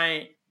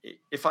I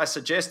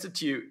suggested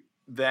to you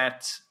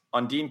that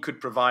Ondine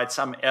could provide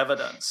some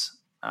evidence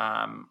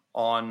around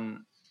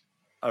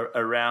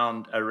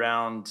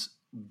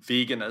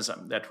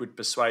veganism that would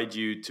persuade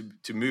you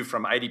to move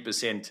from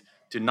 80%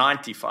 to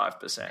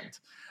 95%,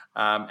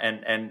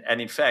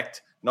 and in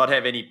fact not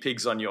have any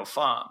pigs on your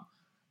farm.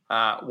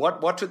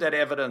 What would that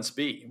evidence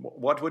be?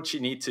 What would she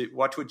need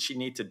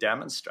to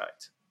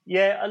demonstrate?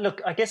 Yeah,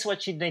 look, I guess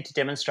what she'd need to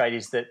demonstrate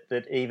is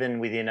that even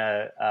within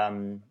a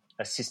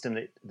system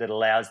that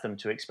allows them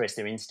to express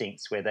their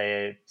instincts, where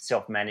they're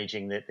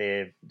self-managing, that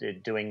they're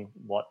doing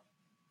what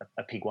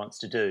a pig wants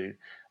to do,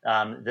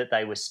 that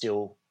they were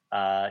still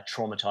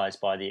traumatized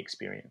by the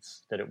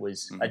experience, that it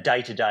was a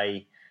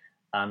day-to-day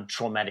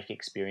traumatic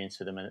experience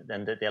for them,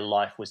 and that their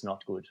life was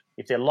not good.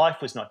 If their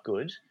life was not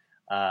good,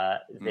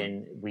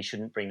 then we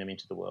shouldn't bring them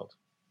into the world.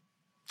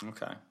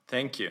 Okay,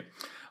 thank you.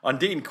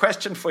 Ondine,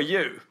 question for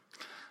you.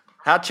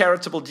 How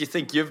charitable do you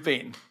think you've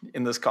been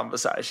in this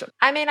conversation?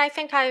 I mean, I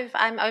think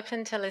I'm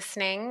open to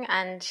listening,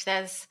 and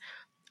there's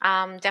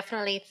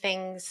definitely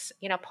things,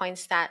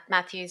 points that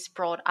Matthew's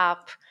brought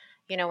up,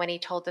 when he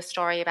told the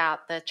story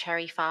about the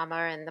cherry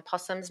farmer and the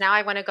possums. Now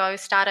I want to go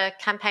start a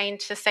campaign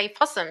to save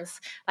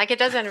possums. Like, it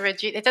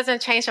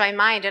doesn't change my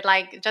mind. It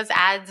just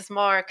adds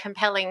more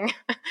compelling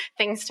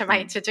things to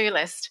my to-do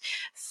list.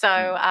 So,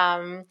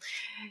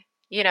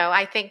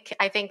 I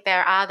think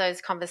there are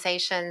those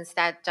conversations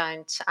that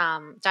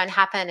don't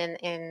happen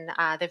in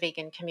the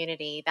vegan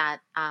community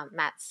that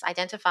Matt's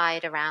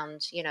identified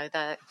around,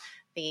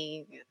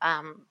 the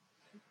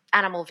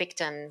animal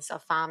victims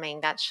of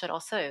farming. That should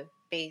also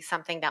be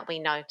something that we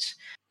note.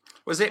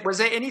 Was there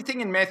anything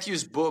in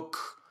Matthew's book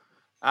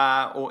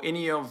or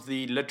any of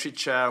the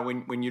literature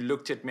when you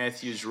looked at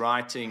Matthew's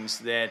writings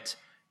that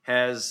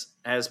has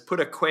put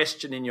a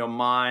question in your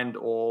mind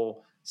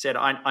or said,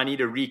 I need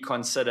to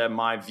reconsider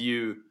my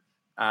view,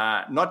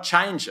 not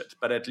change it,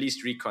 but at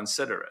least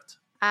reconsider it?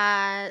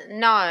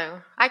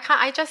 No, I can't.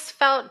 I just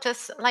felt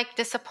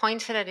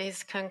disappointed at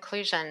his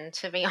conclusion,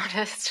 to be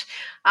honest,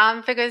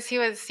 because he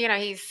was,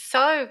 he's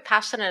so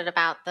passionate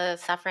about the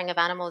suffering of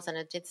animals, and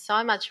it did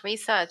so much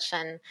research,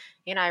 and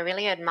I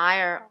really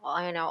admire,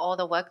 all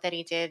the work that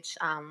he did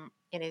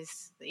in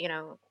his,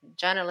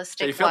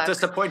 journalistic work. So you felt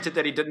disappointed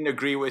that he didn't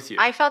agree with you?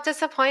 I felt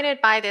disappointed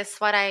by this.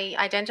 What I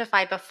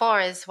identified before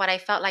is what I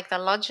felt like the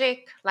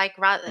logic,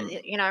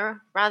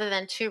 rather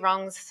than two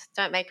wrongs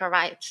don't make a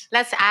right.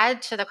 Let's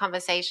add to the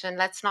conversation.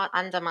 Let's not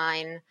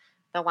undermine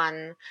the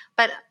one.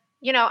 But,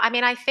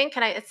 I think,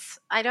 and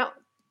I don't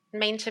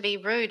mean to be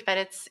rude, but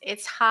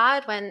it's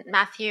hard when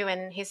Matthew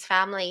and his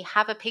family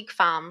have a pig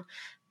farm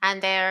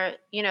and they're,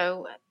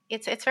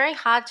 it's very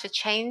hard to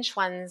change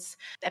one's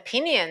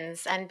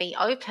opinions and be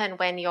open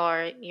when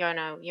your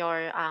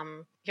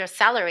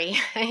salary,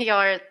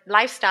 your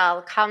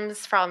lifestyle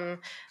comes from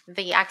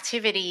the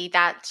activity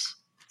that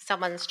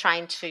someone's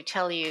trying to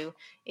tell you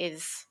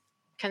is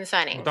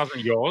concerning. Well,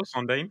 doesn't yours,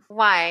 Ondine?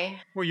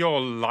 Why? Well,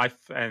 your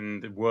life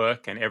and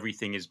work and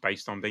everything is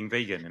based on being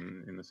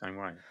vegan in the same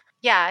way.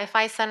 Yeah, if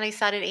I suddenly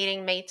started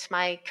eating meat,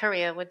 my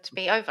career would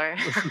be over.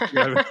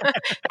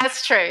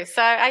 That's true.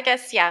 So I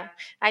guess,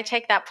 I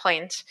take that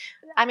point.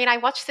 I mean, I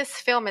watched this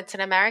film. It's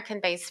an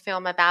American-based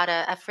film about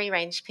a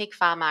free-range pig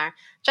farmer.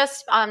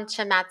 Just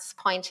to Matt's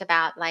point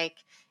about,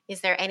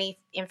 is there any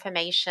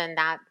information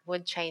that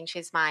would change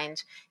his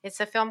mind?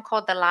 It's a film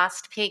called The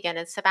Last Pig, and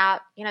it's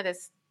about,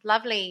 this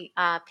lovely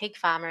pig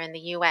farmer in the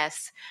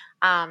US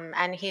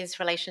and his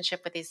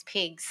relationship with his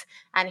pigs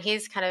and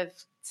his kind of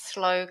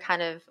slow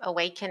kind of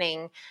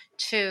awakening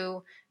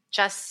to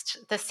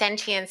just the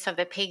sentience of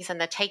the pigs and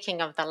the taking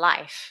of the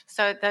life.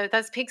 So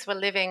those pigs were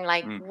living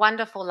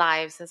wonderful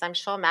lives, as I'm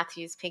sure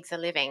Matthew's pigs are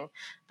living.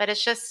 But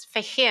it's just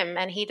for him,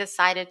 and he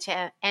decided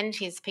to end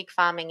his pig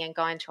farming and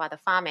go into other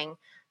farming,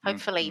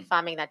 hopefully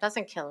farming that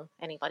doesn't kill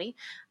anybody.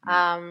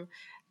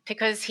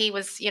 Because he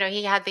was,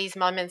 he had these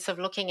moments of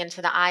looking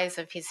into the eyes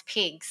of his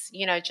pigs,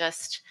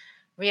 just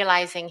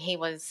realizing he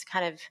was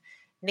kind of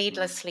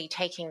needlessly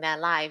taking their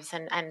lives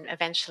and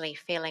eventually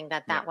feeling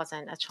that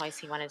wasn't a choice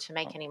he wanted to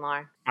make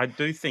anymore. I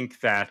do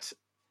think that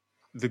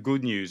the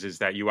good news is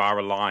that you are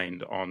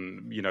aligned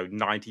on,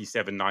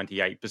 97,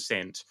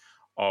 98%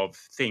 of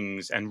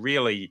things. And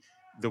really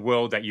the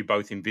world that you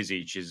both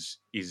envisage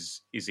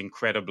is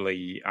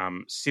incredibly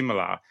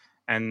similar.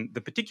 And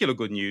the particular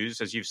good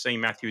news, as you've seen,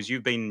 Matthew, is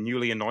you've been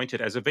newly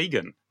anointed as a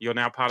vegan. You're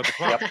now part of the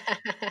club.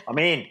 Yep. I'm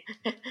in.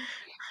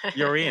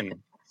 You're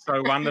in. So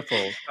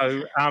wonderful.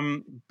 So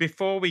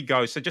before we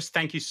go, so just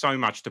thank you so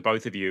much to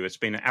both of you. It's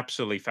been an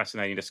absolutely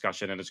fascinating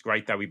discussion, and it's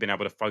great that we've been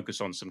able to focus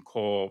on some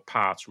core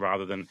parts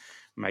rather than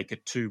make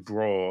it too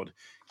broad.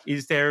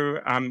 Is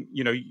there,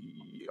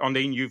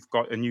 Ondine, you've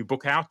got a new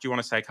book out. Do you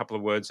want to say a couple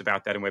of words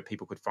about that and where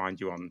people could find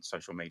you on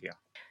social media?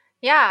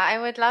 Yeah, I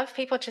would love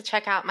people to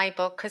check out my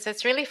book because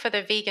it's really for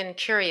the vegan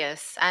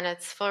curious, and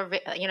it's for,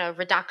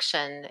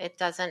 reduction. It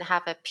doesn't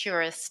have a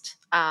purist,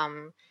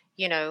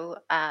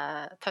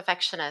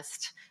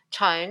 perfectionist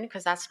tone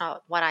because that's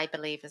not what I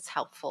believe is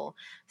helpful.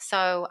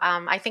 So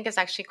I think it's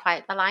actually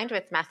quite aligned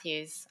with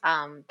Matthew's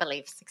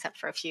beliefs, except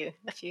for a few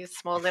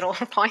small little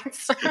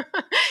points.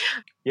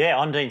 Yeah,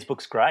 Ondine's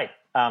book's great.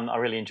 I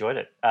really enjoyed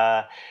it.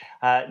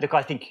 Look,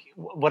 I think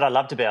what I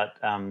loved about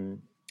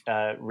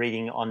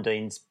reading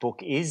Ondine's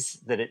book is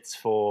that it's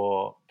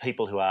for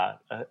people who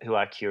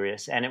are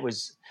curious, and it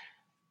was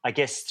I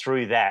guess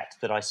through that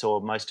I saw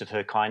most of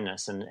her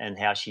kindness and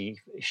how she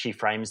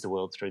frames the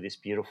world through this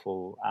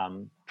beautiful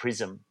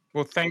prism.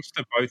 Well, thanks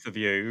to both of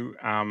you.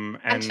 And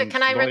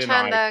can I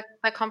return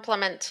the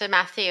compliment to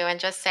Matthew and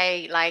just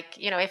say, like,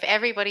 if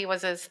everybody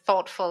was as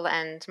thoughtful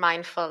and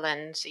mindful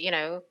and,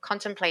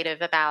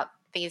 contemplative about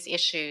these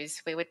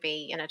issues, we would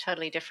be in a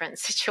totally different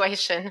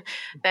situation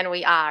than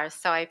we are.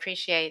 So I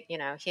appreciate,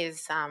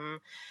 his,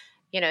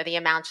 the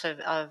amount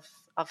of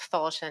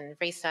thought and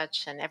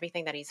research and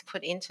everything that he's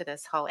put into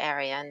this whole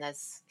area. And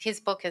his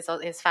book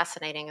is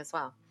fascinating as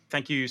well.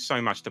 Thank you so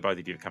much to both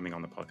of you for coming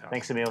on the podcast.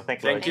 Thanks, Emil.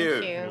 Thank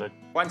you.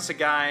 Once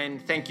again,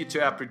 thank you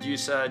to our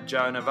producer,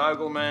 Jonah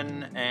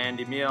Vogelman, and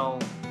Emil.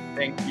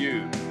 Thank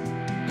you.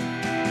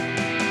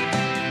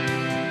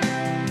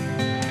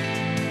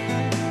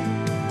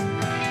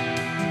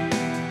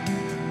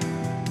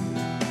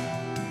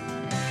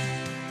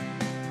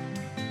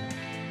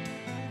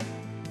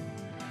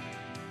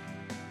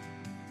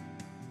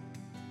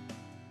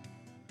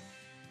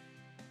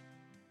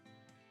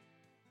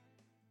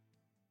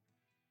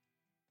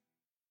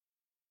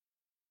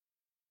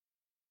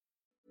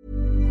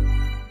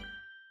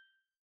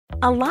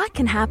 A lot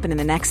can happen in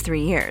the next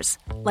 3 years.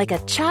 Like a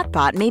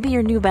chatbot may be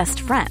your new best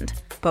friend.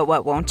 But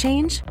what won't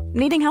change?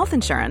 Needing health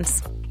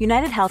insurance.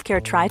 United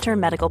Healthcare Tri-Term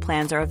Medical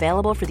Plans are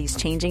available for these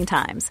changing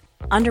times.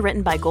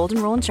 Underwritten by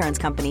Golden Rule Insurance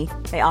Company,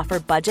 they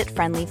offer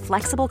budget-friendly,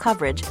 flexible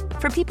coverage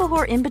for people who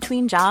are in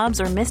between jobs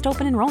or missed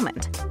open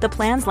enrollment. The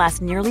plans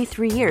last nearly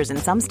 3 years in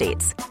some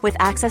states, with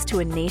access to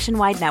a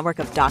nationwide network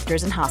of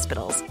doctors and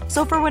hospitals.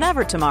 So for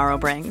whatever tomorrow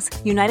brings,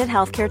 United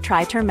Healthcare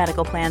Tri-Term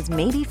Medical Plans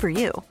may be for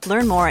you.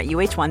 Learn more at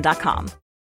uh1.com.